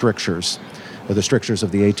century strictures, or the strictures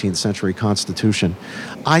of the 18th century Constitution.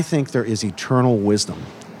 I think there is eternal wisdom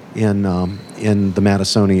in the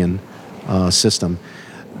Madisonian system.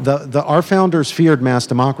 Our founders feared mass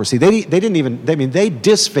democracy. They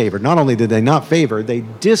disfavored, not only did they not favor, they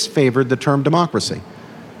disfavored the term democracy.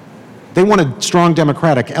 They wanted strong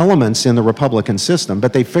democratic elements in the Republican system,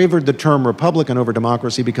 but they favored the term Republican over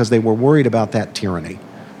democracy because they were worried about that tyranny,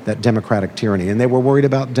 that democratic tyranny, and they were worried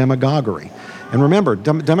about demagoguery. And remember,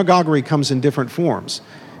 demagoguery comes in different forms.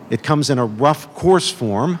 It comes in a rough, coarse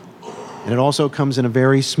form, and it also comes in a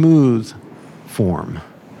very smooth form.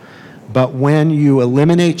 But when you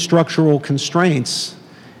eliminate structural constraints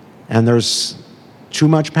and there's too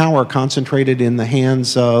much power concentrated in the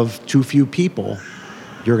hands of too few people,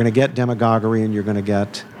 you're going to get demagoguery and you're going to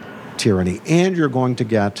get tyranny and you're going to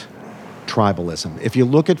get tribalism. If you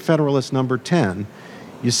look at Federalist number 10,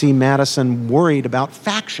 you see Madison worried about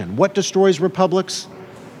faction. What destroys republics?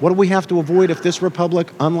 What do we have to avoid if this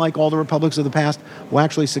republic, unlike all the republics of the past, will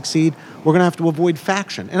actually succeed? We're going to have to avoid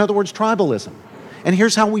faction. In other words, tribalism. And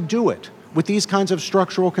here's how we do it with these kinds of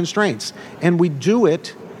structural constraints. And we do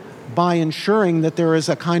it by ensuring that there is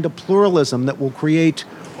a kind of pluralism that will create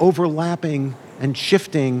overlapping and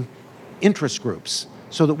shifting interest groups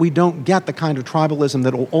so that we don't get the kind of tribalism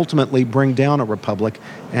that will ultimately bring down a republic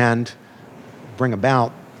and bring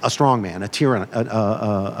about a strongman,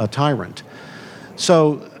 a tyrant.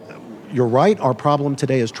 So you're right, our problem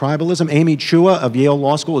today is tribalism. Amy Chua of Yale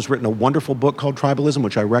Law School has written a wonderful book called Tribalism,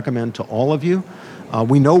 which I recommend to all of you.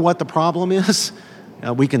 We know what the problem is.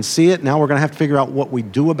 We can see it. Now we're going to have to figure out what we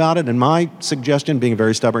do about it. And my suggestion, being a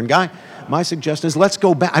very stubborn guy, my suggestion is let's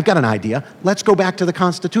go back. I've got an idea. Let's go back to the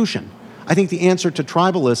Constitution. I think the answer to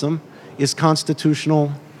tribalism is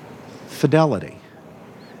constitutional fidelity.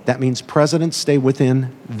 That means presidents stay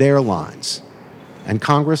within their lines. And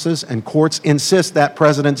Congresses and courts insist that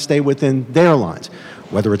presidents stay within their lines,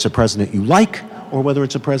 whether it's a president you like or whether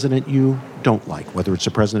it's a president you don't like, whether it's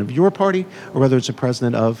a president of your party or whether it's a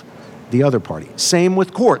president of the other party. Same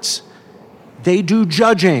with courts. They do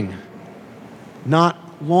judging, not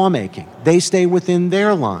lawmaking. They stay within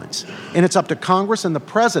their lines. And it's up to Congress and the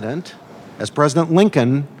president, as President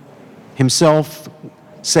Lincoln himself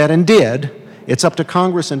said and did, it's up to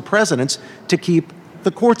Congress and presidents to keep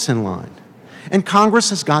the courts in line. And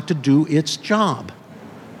Congress has got to do its job.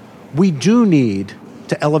 We do need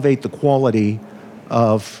to elevate the quality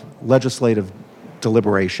of legislative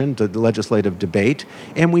deliberation, the legislative debate,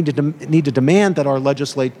 and we need to demand that our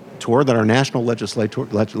legislature, that our national legislature,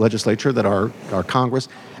 that our Congress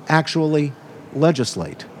actually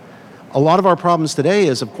legislate. A lot of our problems today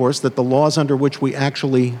is, of course, that the laws under which we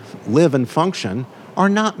actually live and function are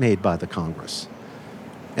not made by the Congress.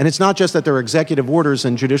 And it's not just that they're executive orders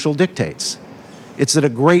and judicial dictates. It's that a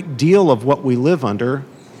great deal of what we live under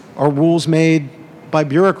are rules made by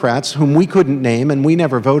bureaucrats whom we couldn't name and we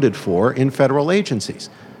never voted for in federal agencies.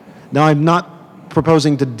 Now, I'm not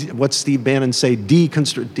proposing to, what Steve Bannon say,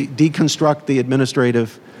 deconstruct the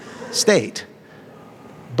administrative state.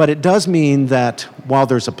 But it does mean that while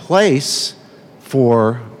there's a place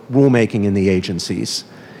for rulemaking in the agencies,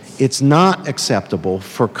 it's not acceptable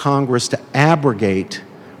for Congress to abrogate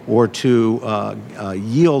or to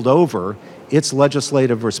yield over its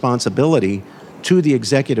legislative responsibility to the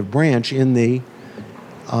executive branch in the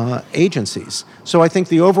agencies. So I think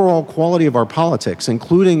the overall quality of our politics,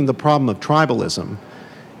 including the problem of tribalism,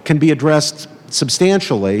 can be addressed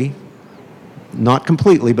substantially, not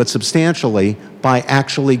completely, but substantially, by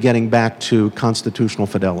actually getting back to constitutional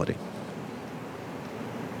fidelity.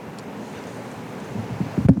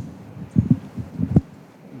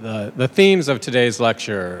 The themes of today's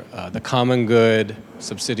lecture, the common good,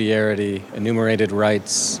 subsidiarity, enumerated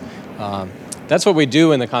rights, that's what we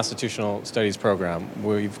do in the Constitutional Studies program.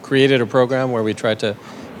 We've created a program where we try to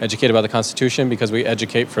educate about the Constitution because we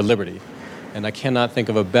educate for liberty. And I cannot think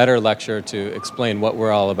of a better lecture to explain what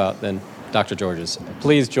we're all about than Dr. George's.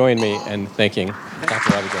 Please join me in thanking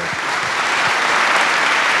Dr. Robbie George.